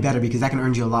 that would be better because that can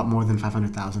earn you a lot more than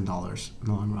 $500,000 in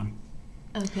the long run.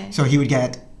 Okay. So he would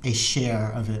get a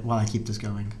share of it while I keep this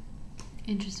going.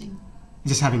 Interesting.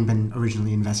 Just having been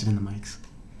originally invested in the mics.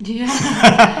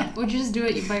 Yeah. Would you just do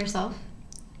it by yourself?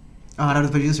 Oh, I know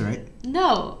the producer, right?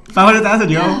 No. 500,000,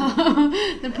 yo. No.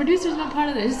 The producer's not part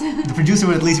of this. The producer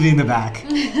would at least be in the back.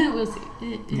 We'll see.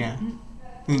 Yeah.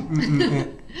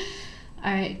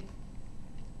 All right.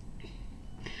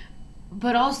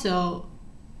 But also,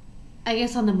 I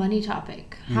guess on the money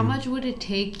topic, how much would it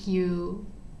take you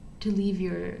to leave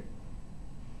your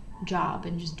job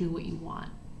and just do what you want?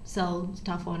 sell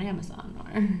stuff on Amazon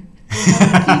or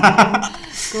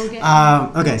go get.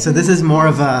 Okay, so this is more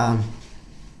of a.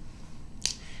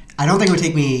 I don't think it would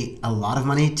take me a lot of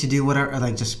money to do whatever,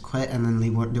 like just quit and then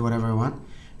leave, do whatever I want.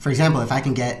 For example, if I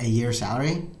can get a year's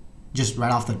salary, just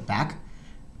right off the back,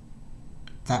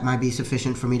 that might be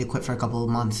sufficient for me to quit for a couple of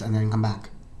months and then come back.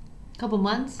 Couple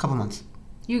months? Couple months.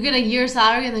 You get a year's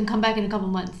salary and then come back in a couple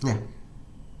months? Yeah.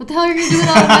 What the hell are you going to do with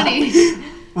all the money?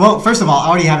 Well, first of all, I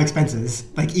already have expenses.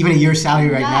 Like, even a year's salary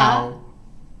right now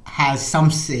has some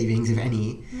savings, if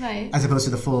any. Right. As opposed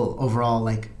to the full overall,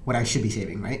 like, what I should be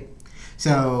saving, right?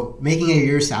 So, making a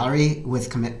year's salary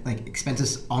with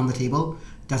expenses on the table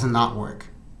does not work.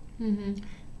 Mm-hmm.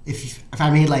 If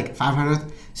I made like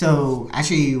 500, so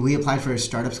actually we applied for a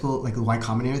startup school, like the Y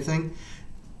Combinator thing.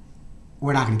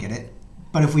 We're not going to get it.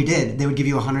 But if we did, they would give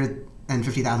you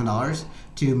 $150,000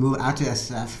 to move out to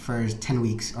SF for 10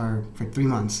 weeks or for 3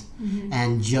 months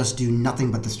and just do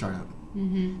nothing but the startup.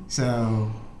 Mm-hmm.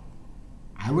 So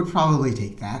I would probably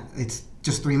take that. It's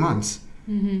just 3 months,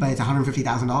 but it's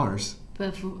 $150,000.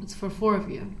 But it's for 4 of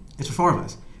you. It's for 4 of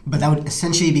us. But that would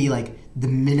essentially be like the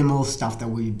minimal stuff that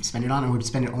we spend it on, and we'd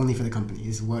spend it only for the company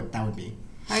is what that would be.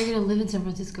 How are you going to live in San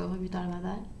Francisco? Have you thought about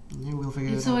that? Yeah, we'll figure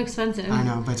it out. It's so expensive. I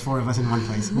know, but it's 4 of us in one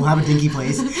place. We'll have a dinky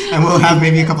place, and we'll have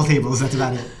maybe a couple tables. That's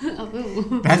about it.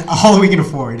 Oh. That's all we can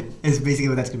afford is basically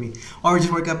what that's going to be. Or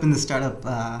just work up in the startup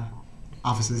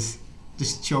offices.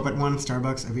 Just show up at one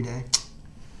Starbucks every day.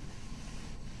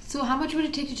 So how much would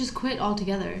it take to just quit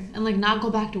altogether and like not go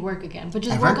back to work again, but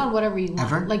just Ever? work on whatever you want,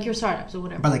 Ever? like your startups or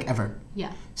whatever? But like ever.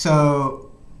 Yeah.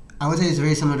 So I would say it's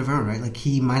very similar to Varun, right? Like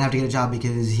he might have to get a job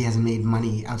because he hasn't made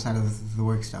money outside of the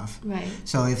work stuff. Right.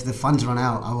 So if the funds run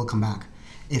out, I will come back.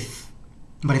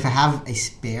 But if I have a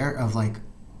spare of like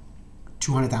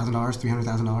 $200,000,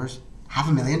 $300,000,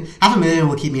 $500,000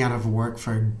 will keep me out of work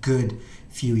for a good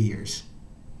few years.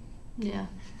 Yeah.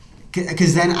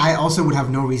 Because then I also would have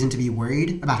no reason to be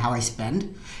worried about how I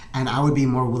spend, and I would be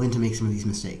more willing to make some of these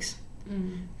mistakes.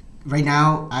 Right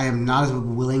now, I am not as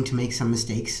willing to make some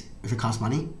mistakes if it costs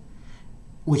money,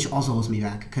 which also holds me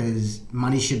back, because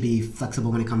money should be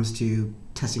flexible when it comes to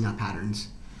testing out patterns,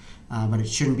 but it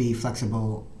shouldn't be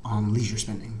flexible on leisure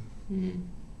spending, in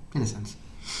a sense.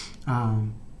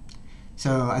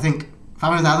 So I think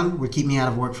 $500,000 would keep me out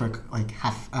of work for like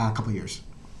a couple years.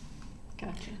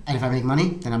 Gotcha. And if I make money,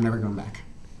 then I'm never going back.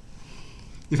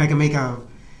 If I can make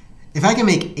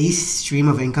a stream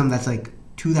of income that's like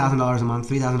 $2,000 a month,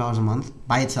 $3,000 a month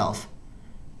by itself,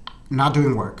 not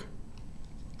doing work,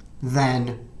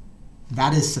 then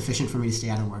that is sufficient for me to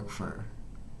stay out of work for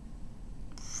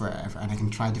forever, and I can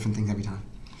try different things every time.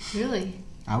 Really?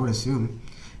 I would assume.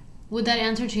 Would that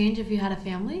answer change if you had a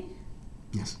family?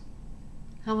 Yes.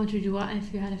 How much would you want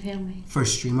if you had a family? For a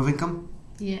stream of income?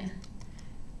 Yeah.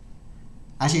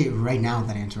 Actually, right now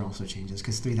that answer also changes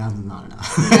because 3,000 is not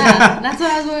enough. Yeah, that's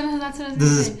what I was going. That's what I was.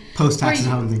 This is post taxes.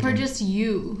 How I'm thinking. For just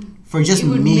you. For just it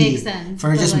would me. Make sense,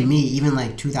 for just like, me, even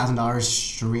like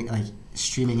 $2,000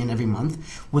 streaming in every month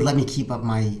would let me keep up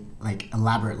my like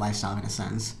elaborate lifestyle in a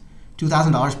sense.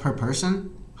 $2,000 per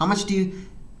person. How much do you?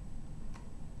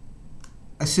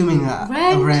 Assuming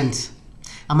a rent.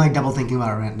 I'm like double thinking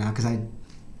about rent now because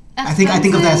I think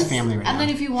of that as family right now. And then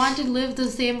if you want to live the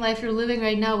same life you're living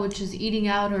right now, which is eating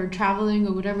out or traveling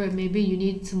or whatever it may be, you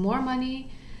need some more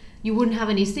money. You wouldn't have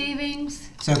any savings.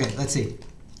 So, okay, let's see.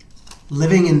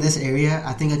 Living in this area,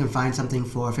 I think I can find something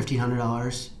for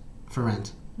 $1,500 for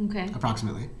rent. Okay.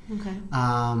 Approximately. Okay.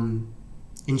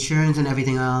 Insurance and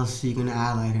everything else, you can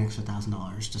add like an extra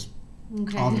 $1,000. Just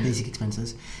all the basic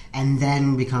expenses. And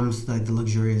then becomes like the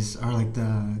luxurious or like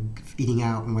the eating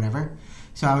out and whatever.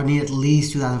 So I would need at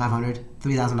least $2,500,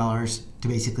 $3,000 to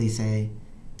basically say,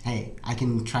 hey, I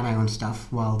can try my own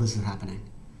stuff while this is happening.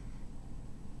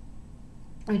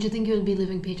 Or do you think you would be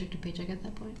living paycheck to paycheck at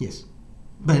that point? Yes.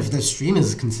 But if the stream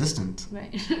is consistent.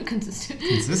 Right. Consistent,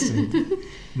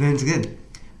 then it's good.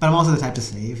 But I'm also the type to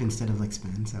save instead of like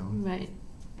spend, so. Right.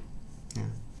 Yeah.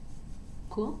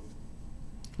 Cool.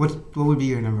 What would be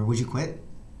your number? Would you quit?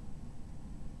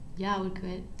 Yeah, I would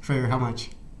quit. For how much?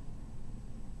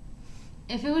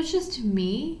 If it was just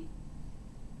me,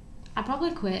 I'd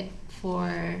probably quit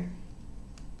for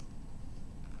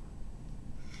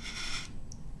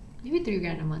maybe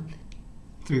 $3,000 a month.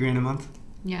 $3,000 a month?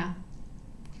 Yeah.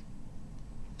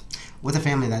 With a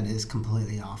family, that is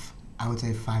completely off. I would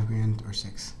say $5,000 or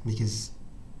 $6,000 because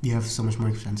you have so much more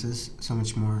expenses, so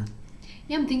much more.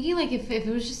 Yeah, I'm thinking like if it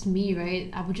was just me, right?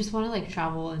 I would just want to like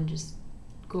travel and just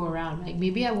go around. Like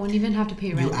maybe I won't even have to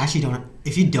pay rent. You actually don't.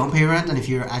 If you don't pay rent and if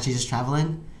you're actually just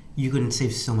traveling, you can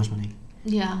save so much money.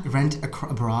 Yeah. Rent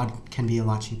abroad can be a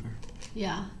lot cheaper.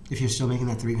 Yeah. If you're still making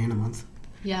that $3,000 a month.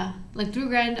 Yeah. Like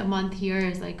 $3,000 a month here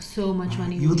is like so much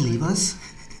money. You would leave us?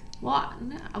 Well,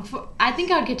 no, I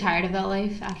think I would get tired of that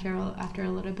life after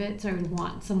a little bit, so I would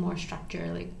want some more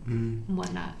structure, like and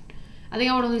whatnot. I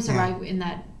think I would only survive in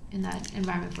that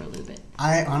environment for a little bit.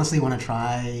 I honestly want to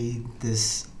try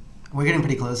this. We're getting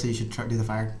pretty close, so you should do the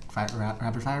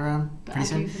rapid fire round pretty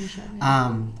soon.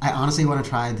 I honestly want to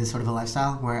try this sort of a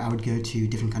lifestyle where I would go to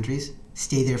different countries,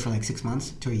 stay there for like 6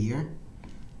 months to a year.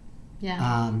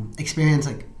 Yeah. Experience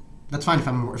like that's fine if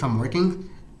I'm working.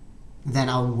 Then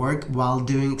I'll work while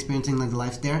experiencing like the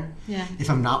life there. Yeah. If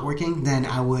I'm not working, then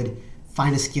I would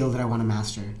find a skill that I want to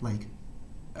master, like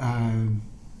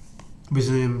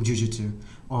Brazilian Jiu-Jitsu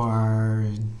or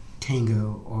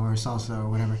tango or salsa or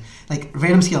whatever. Like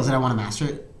random skills that I want to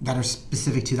master that are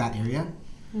specific to that area.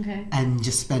 Okay. And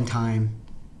just spend time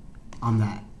on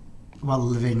that while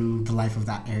living the life of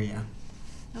that area.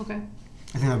 Okay.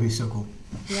 I think that would be so cool.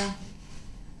 Yeah.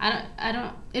 I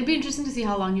don't. It'd be interesting to see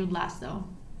how long you'd last though.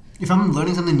 If I'm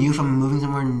learning something new, if I'm moving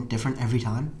somewhere different every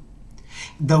time,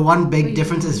 the one big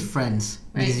difference is friends,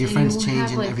 because your friends change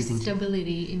and everything.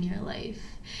 Stability in your life.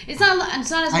 It's not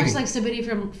as much like stability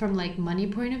from like money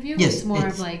point of view. Yes, it's more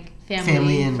of like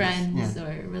family and friends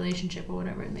or relationship or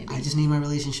whatever it may be. I just need my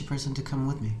relationship person to come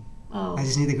with me. Oh. I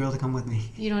just need the girl to come with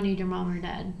me. You don't need your mom or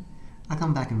dad. I'll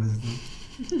come back and visit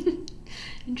them.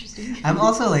 Interesting. I'm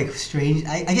also like strange.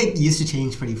 I get used to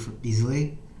change pretty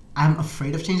easily. I'm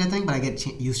afraid of change, I think, but I get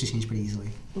used to change pretty easily.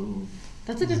 Ooh,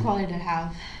 that's a good quality to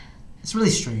have. It's really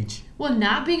strange. Well,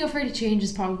 not being afraid to change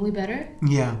is probably better.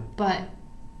 Yeah. But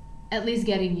at least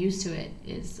getting used to it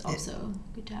is also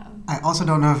good to have. I also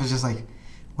don't know if it's just like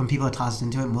when people are tossed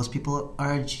into it, most people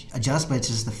adjust, but it's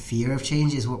just the fear of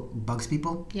change is what bugs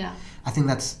people. Yeah. I think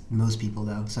that's most people,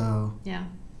 though. So yeah.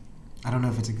 I don't know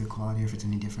if it's a good quality or if it's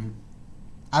any different.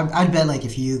 I'd bet like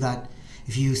if you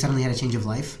suddenly had a change of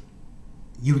life,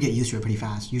 you would get used to it pretty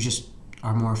fast. You just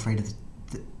are more afraid of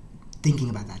thinking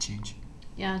about that change.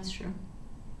 Yeah, that's true.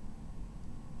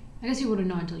 I guess you wouldn't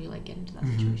know until you like get into that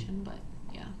situation, but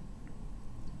yeah.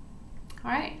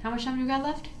 All right, how much time do we got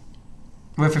left?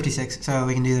 We're at 56, so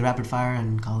we can do the rapid fire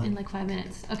and call it. In like 5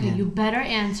 minutes. Okay, you better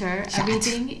answer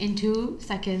everything in 2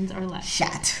 seconds or less.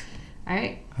 Shut. All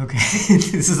right. Okay.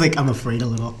 This is like I'm afraid a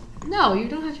little. No, you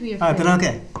don't have to be afraid. Then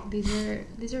okay.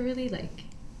 These are really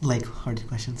like hard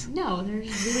questions. No, they're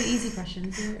just really easy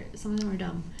questions. Some of them are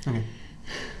dumb. Okay.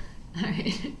 All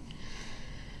right.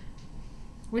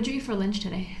 What'd you eat for lunch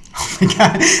today? Oh my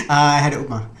god. I had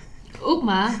upma.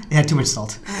 Upma? It had too much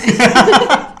salt. Right.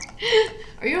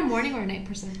 Are you a morning or a night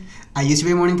person? I used to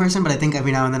be a morning person, but I think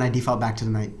every now and then I default back to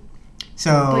the night.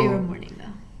 So. But you're a morning though.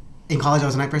 In college, I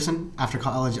was a night person. After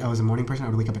college, I was a morning person. I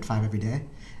would wake up at 5 every day.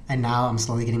 And now I'm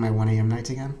slowly getting my 1 a.m. nights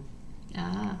again.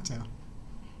 Ah. So.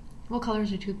 What color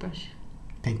is your toothbrush?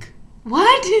 Pink.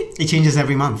 What? It changes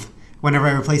every month. Whenever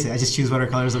I replace it, I just choose whatever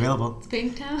color is available. It's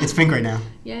pink now? It's pink right now.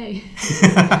 Yay.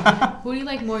 Who do you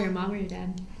like more, your mom or your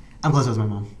dad? I'm close with my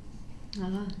mom.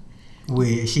 Uh-huh.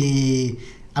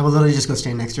 I will literally just go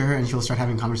stand next to her and she'll start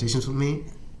having conversations with me.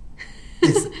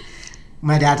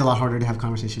 My dad's a lot harder to have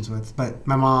conversations with, but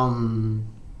my mom,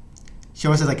 she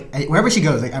always says like, wherever she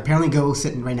goes, like I apparently go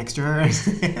sitting right next to her.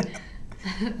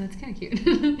 That's kind of cute.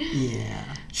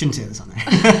 Yeah. Shouldn't say this on there.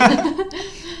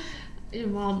 Your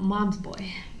mom's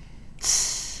boy.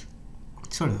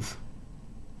 Sort of.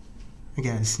 I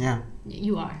guess, yeah.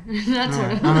 You are. That's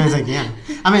sort of. I mean, it's like, yeah.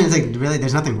 I mean, it's like, really,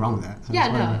 there's nothing wrong with that. So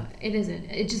yeah, no, it isn't.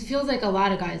 It just feels like a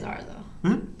lot of guys are, though.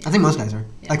 Mm-hmm. I think most guys are.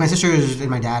 Yeah. Like, my sisters and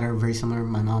my dad are very similar.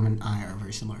 My mom and I are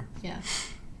very similar. Yeah.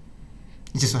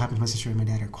 It just so happens my sister and my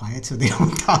dad are quiet, so they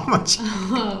don't talk much.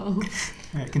 Oh.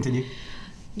 All right, continue.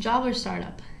 Job or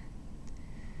startup?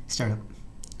 Startup.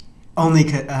 Only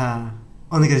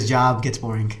because job gets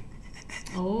boring.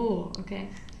 Oh, okay.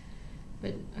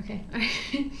 But, okay.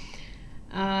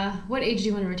 What age do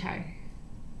you want to retire?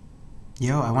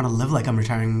 Yo, I want to live like I'm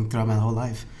retiring throughout my whole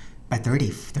life. By 30,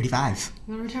 35.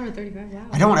 You want to retire at 35?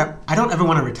 Wow. I don't ever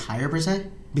want to retire per se,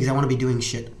 because I want to be doing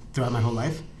shit throughout my whole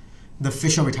life. The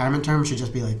official retirement term should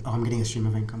just be like, oh, I'm getting a stream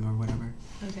of income or whatever.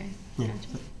 Okay. Yeah.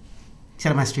 Gotcha. Set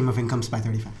up my stream of incomes by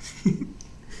 35.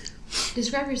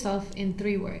 Describe yourself in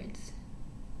 3 words.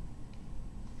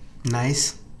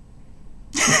 Nice.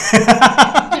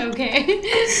 Okay.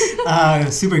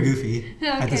 Super goofy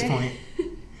at this Okay. point.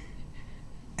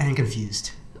 And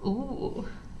confused. Ooh.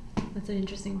 That's an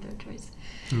interesting third choice.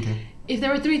 Okay. If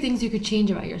there were 3 things you could change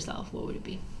about yourself, what would it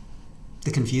be?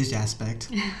 The confused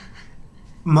aspect.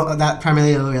 That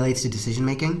primarily relates to decision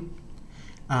making.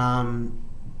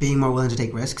 Being more willing to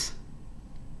take risks,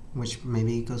 which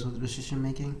maybe goes with decision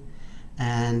making.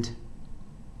 And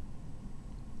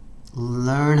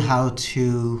learn how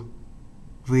to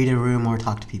read a room or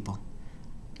talk to people.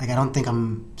 Like, I don't think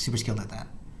I'm super skilled at that.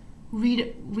 Read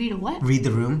a what? Read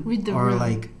the room. Read the or room.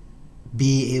 like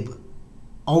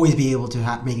always be able to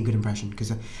make a good impression,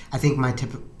 because I think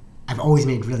I've always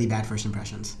made really bad first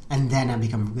impressions, and then I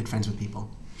become good friends with people.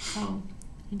 Oh,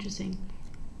 interesting.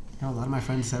 A lot of my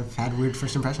friends have had weird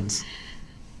first impressions.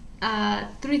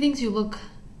 3 things you look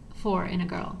for in a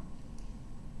girl.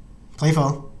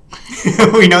 Playful.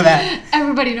 We know that.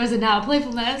 Everybody knows it now.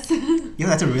 Playfulness. Yeah,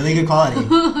 that's a really good quality.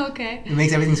 Okay. It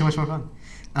makes everything so much more fun.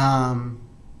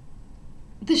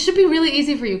 This should be really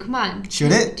easy for you. Come on.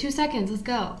 Should it? 2 seconds. Let's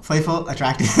go. Playful,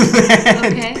 attractive.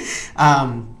 Okay.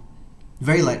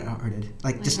 Very lighthearted.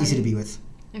 Like, just easy to be with,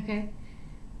 Okay.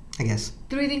 I guess.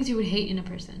 3 things you would hate in a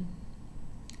person.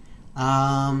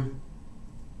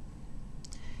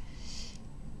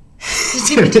 Just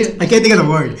give me 2. I can't think of the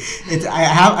word.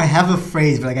 I have a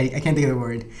phrase, but I can't think of the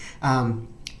word.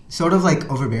 Sort of like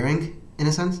overbearing, in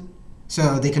a sense.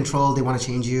 So they want to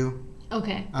change you.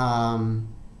 Okay.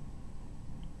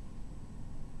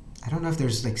 I don't know if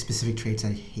there's like specific traits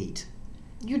I hate.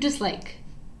 You dislike.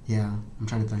 Yeah, I'm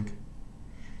trying to think.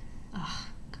 Oh,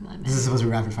 come on, man. This is supposed to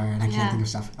be rapid fire, and I can't think of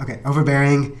stuff. Okay,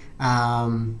 overbearing.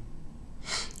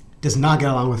 Does not get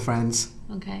along with friends.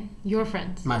 Okay. Your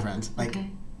friends. My friends. Like,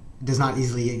 okay. does not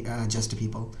easily adjust to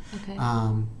people. Okay.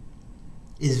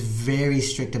 Is very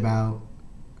strict about.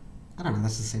 I don't know.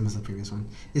 That's the same as the previous one.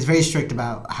 Is very strict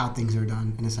about how things are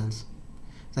done, in a sense.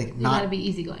 It's like You gotta be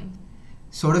easygoing.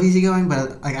 Sort of easygoing,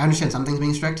 but like I understand some things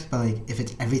being strict, but like if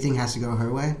everything has to go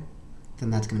her way, then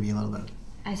that's gonna be a little bit.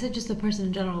 I said just a person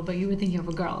in general, but you were thinking of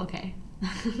a girl. Okay.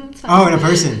 That's fine. Oh, in a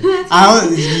person. Your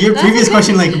That's previous okay.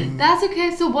 question, like. That's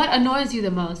okay. So what annoys you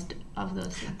the most of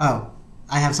those things? Oh,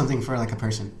 I have something for like a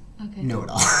person. Okay. Know it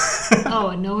all. Oh,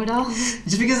 a know-it-all?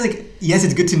 Just because, like, yes,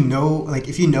 it's good to know. Like,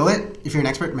 if you know it, if you're an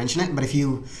expert, mention it. But if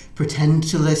you pretend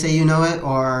to say you know it,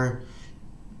 or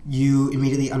you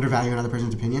immediately undervalue another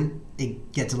person's opinion,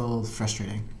 it gets a little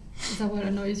frustrating. Is that what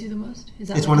annoys you the most? Is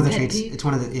that It's like one of a the pet traits. peeve? It's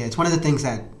one of the things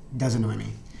that does annoy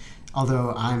me.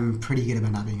 Although I'm pretty good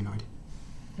about not being annoyed.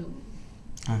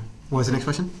 Oh. What was the next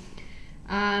question?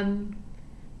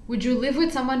 Would you live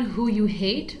with someone who you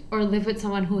hate or live with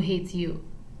someone who hates you?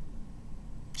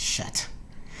 Shit.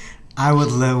 I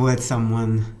would live with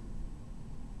someone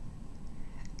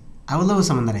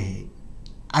that I hate.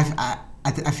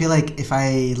 I feel like if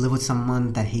I live with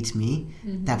someone that hates me,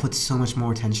 Mm-hmm. that puts so much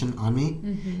more tension on me.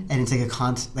 Mm-hmm. And it's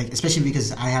like like, especially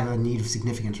because I have a need of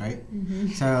significance, right? Mm-hmm.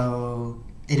 So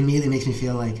it immediately makes me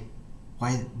feel like,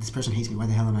 why this person hates me? Why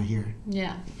the hell am I here?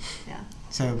 Yeah. Yeah.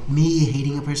 So me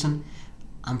hating a person,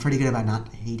 I'm pretty good about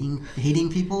not hating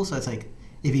people. So it's like,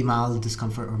 it'd be mild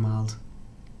discomfort or mild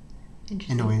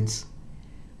Interesting. annoyance.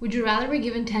 Would you rather be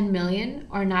given 10 million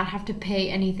or not have to pay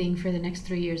anything for the next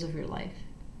 3 years of your life?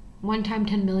 One time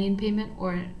 10 million payment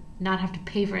or not have to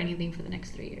pay for anything for the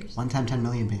next 3 years? One time 10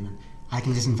 million payment. I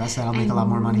can just invest that. I'll make a lot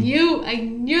more money. I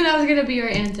knew that was going to be your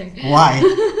answer. Why?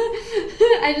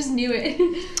 I just knew it.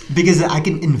 Because I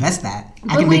can invest that.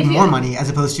 I can make more money as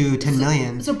opposed to 10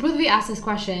 million. So Prithvi asked this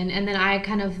question, and then I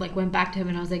kind of like went back to him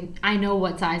and I was like, I know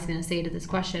what Sai's going to say to this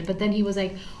question. But then he was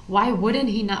like, why wouldn't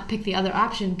he not pick the other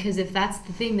option? Because if that's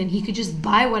the thing, then he could just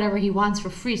buy whatever he wants for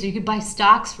free. So you could buy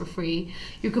stocks for free.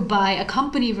 You could buy a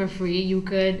company for free. You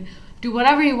could do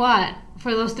whatever you want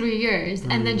for those 3 years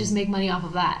and then just make money off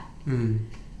of that.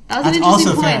 That was an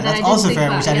interesting point. Fair. That's also fair,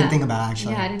 which I didn't think about,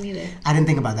 actually. Yeah, I didn't either. I didn't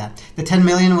think about that. The 10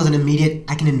 million was an immediate,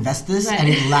 I can invest this and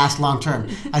it lasts long term,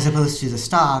 as opposed to the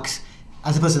stocks,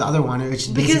 as opposed to the other one,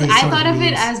 which because basically I thought of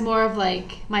it as more of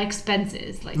like my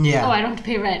expenses, like oh, I don't have to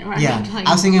pay rent, or I don't have to, like,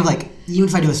 I was thinking of like, even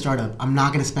if I do a startup, I'm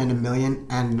not going to spend $1 million,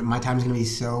 and my time is going to be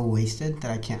so wasted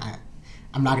that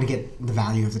I'm not going to get the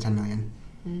value of the 10 million.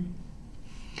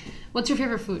 What's your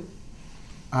favorite food?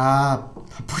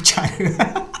 Pochai.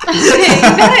 Okay,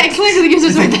 you gotta explain to the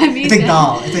users what that means. It's like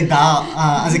dal. It's like dal.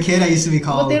 As a kid, I used to be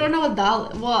called. Well, they don't know what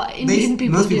dal. Well, Indian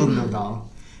people most do. people know dal.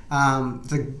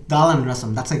 It's like dal and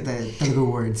rasam. That's like the Telugu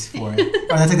words for it,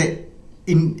 or that's like the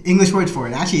English words for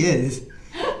it. It actually is.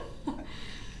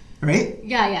 Right?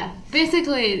 Yeah.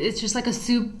 Basically, it's just like a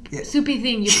soupy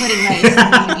thing you put in rice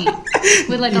and you eat.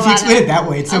 With like if you explain it that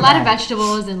way, it's so a lot bad. of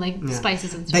vegetables and like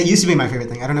spices and stuff. That used to be my favorite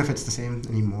thing. I don't know if it's the same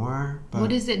anymore. But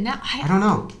what is it now? I don't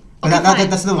know. But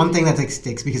that's the one thing that like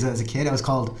sticks, because as a kid I was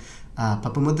called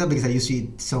papu mudda because I used to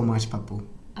eat so much papu.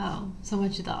 Oh, so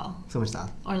much dal. So much dal.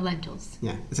 Or lentils.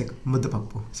 Yeah, it's like mudda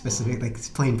papu, specific, like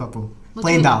plain papu. What's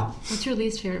Plain dal. What's your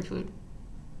least favorite food?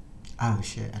 Oh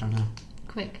shit, I don't know.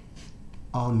 Quick.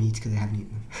 All meats because I haven't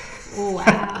eaten them. Oh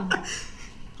wow.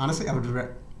 Honestly, I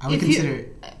would consider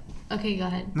it. Okay, go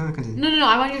ahead. No, continue. No.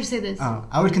 I want you to say this. Oh,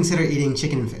 I would consider eating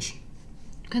chicken and fish.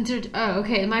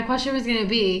 Okay. My question was going to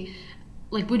be,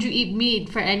 like, would you eat meat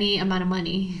for any amount of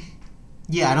money?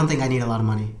 Yeah, I don't think I need a lot of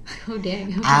money. Oh,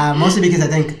 dang. Mostly because I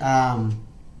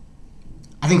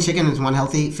think chicken is one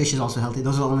healthy, fish is also healthy.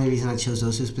 Those are the only reason I chose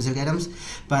those two specific items.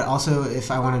 But also,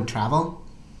 if I want to travel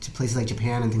to places like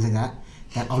Japan and things like that,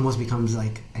 that almost becomes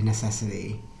like a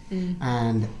necessity.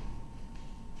 And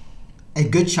a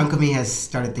good chunk of me has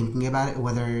started thinking about it,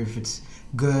 whether if it's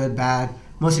good, bad.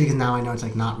 Mostly because now I know it's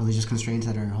like not religious constraints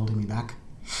that are holding me back.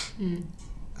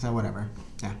 So whatever.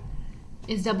 Yeah.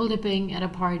 Is double dipping at a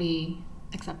party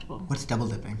acceptable? What's double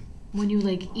dipping? When you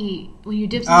when you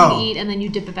dip something to eat and then you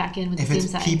dip it back in with the same side.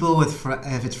 If it's people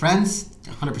if it's friends,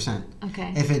 100%.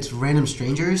 Okay. If it's random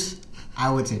strangers,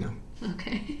 I would say no.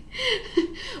 Okay.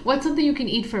 What's something you can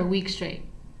eat for a week straight?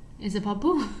 Is it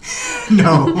papu?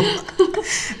 No.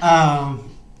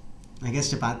 I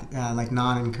guess chapati, like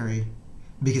naan and curry,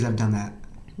 because I've done that.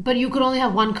 But you could only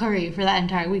have one curry for that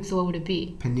entire week, so what would it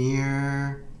be?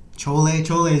 Paneer, chole.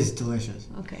 Chole is delicious.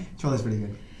 Okay. Chole is pretty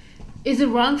good. Is it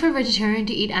wrong for a vegetarian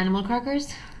to eat animal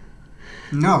crackers?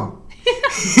 No.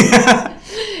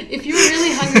 If you were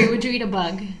really hungry, would you eat a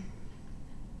bug?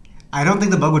 I don't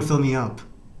think the bug would fill me up.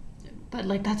 But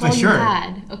like that's all you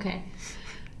had. Okay.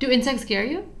 Do insects scare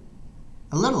you?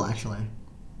 A little, actually.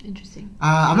 Interesting.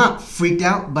 I'm not freaked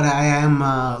out, but I am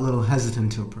a little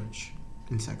hesitant to approach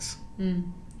insects.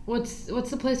 What's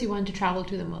the place you want to travel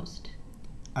to the most?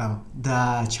 Oh,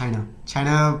 China.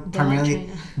 China primarily.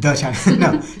 China.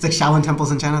 No, it's like Shaolin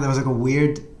temples in China. There was like a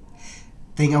weird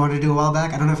thing I wanted to do a while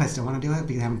back. I don't know if I still want to do it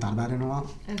because I haven't thought about it in a while.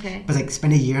 Okay. But like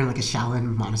spend a year in like a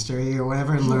Shaolin monastery or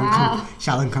whatever and learn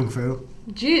Shaolin Kung Fu.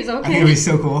 Jeez, okay. I think it'd be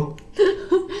so cool.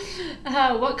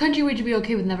 What country would you be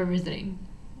okay with never visiting?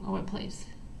 Or what place?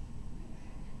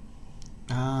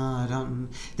 I don't.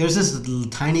 There's this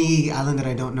tiny island that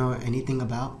I don't know anything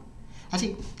about.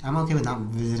 Actually, I'm okay with not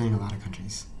visiting a lot of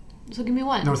countries. So give me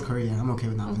one. North Korea. I'm okay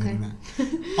with not visiting that.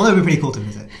 Although it'd be pretty cool to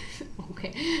visit.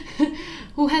 Okay.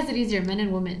 Who has it easier, men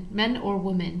and women? Men or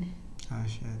women? Oh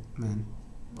shit, men.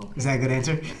 Okay. Is that a good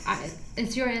answer?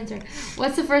 It's your answer.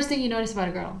 What's the first thing you notice about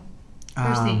a girl?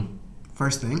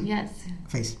 First thing? Yes.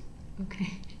 Face.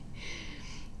 Okay.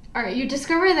 All right, you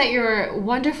discover that your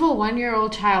wonderful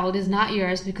 1-year-old child is not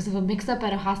yours because of a mix-up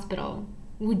at a hospital.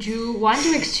 Would you want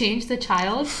to exchange the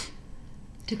child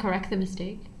to correct the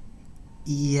mistake?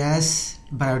 Yes,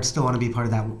 but I would still want to be part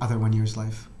of that other 1 year's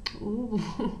life. Ooh.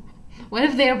 What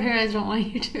if their parents don't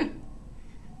want you to?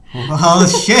 Well,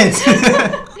 shit.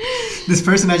 This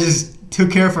person I just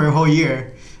took care of for a whole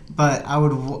year, but I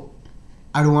would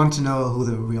want to know who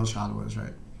the real child was,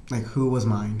 right? Like, who was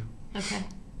mine. Okay.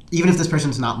 Even if this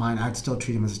person's not mine, I'd still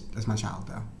treat him as my child,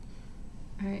 though.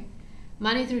 All right.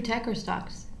 Money through tech or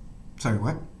stocks? Sorry,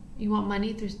 what? You want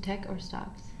money through tech or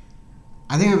stocks?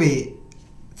 I think it would be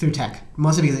through tech.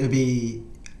 Mostly because it would be...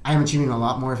 I am achieving a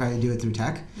lot more if I do it through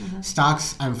tech.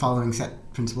 Stocks, I'm following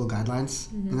set principle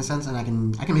guidelines in a sense, and I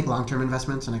can make long-term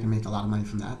investments, and I can make a lot of money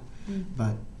from that.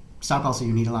 But stock also,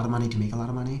 you need a lot of money to make a lot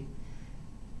of money,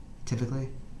 typically.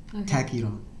 Okay. Tech, you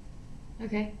don't.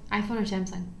 Okay. iPhone or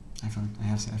Samsung? iPhone. I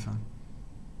have said iPhone.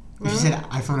 If you said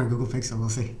iPhone or Google Pixel, we'll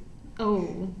see.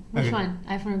 Oh, which one?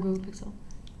 iPhone or Google Pixel?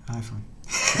 iPhone.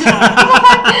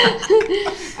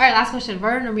 All right, last question.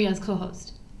 Varun or me as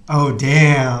co-host? Oh,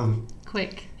 damn.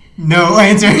 Quick. No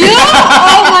answer. You?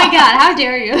 Oh my god, how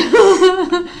dare you?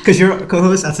 Because you're a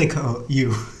co-host, I'll say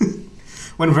you.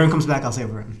 When Varun comes back, I'll say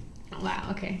Varun. Wow,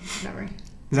 okay, whatever.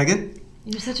 Is that good?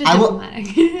 You're such a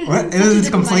diplomatic. What? It's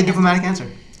a complete diplomatic answer.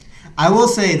 I will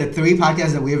say the 3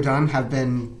 podcasts that we have done have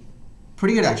been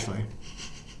pretty good, actually.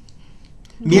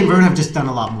 Me and Varun have just done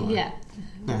a lot more. Yeah.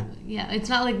 It's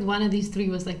not like one of these 3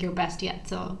 was like your best yet,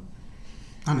 so.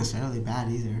 Not necessarily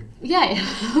bad either. Yeah,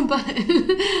 but.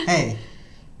 Hey.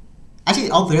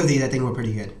 Actually, all 3 of these I think were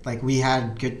pretty good. Like, we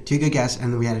had 2 good guests,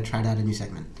 and then we had to try out a new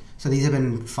segment. So these have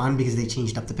been fun because they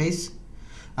changed up the pace.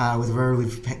 With Varun,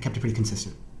 we've kept it pretty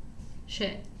consistent.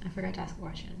 Shit, I forgot to ask a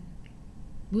question.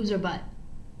 Boobs or butt?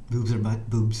 Boobs or butt?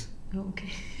 Boobs. Oh, okay.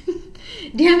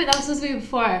 Damn it, that was supposed to be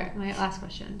before my last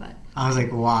question, but... I was like,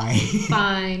 why?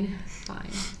 Fine.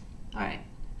 All right,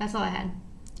 that's all I had.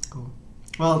 Cool.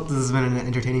 Well, this has been an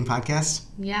entertaining podcast.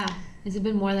 Yeah. Has it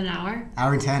been more than an hour?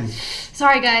 Hour and 10.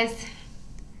 Sorry, guys.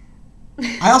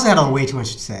 I also had way too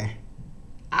much to say.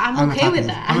 I'm okay with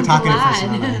that. I'm a talkative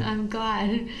person. I'm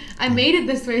glad. I made it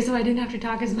this way so I didn't have to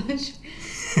talk as much.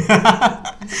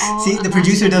 See, the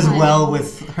producer does well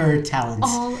with her talents.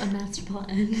 All a master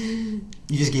plan.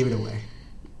 You just gave it away.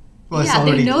 Well, yeah,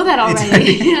 they know that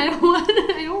already. I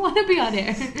don't want to be on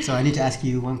air. So I need to ask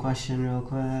you one question real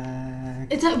quick.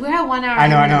 We're at 1 hour. I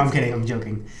know. I'm kidding. I'm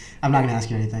joking. I'm not going to ask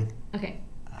you anything. Okay.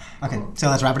 Okay, Cool. so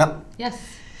let's wrap it up. Yes.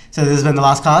 So this has been The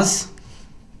Lost Cause.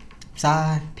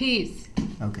 Sigh. Peace.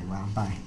 Okay, wow, bye.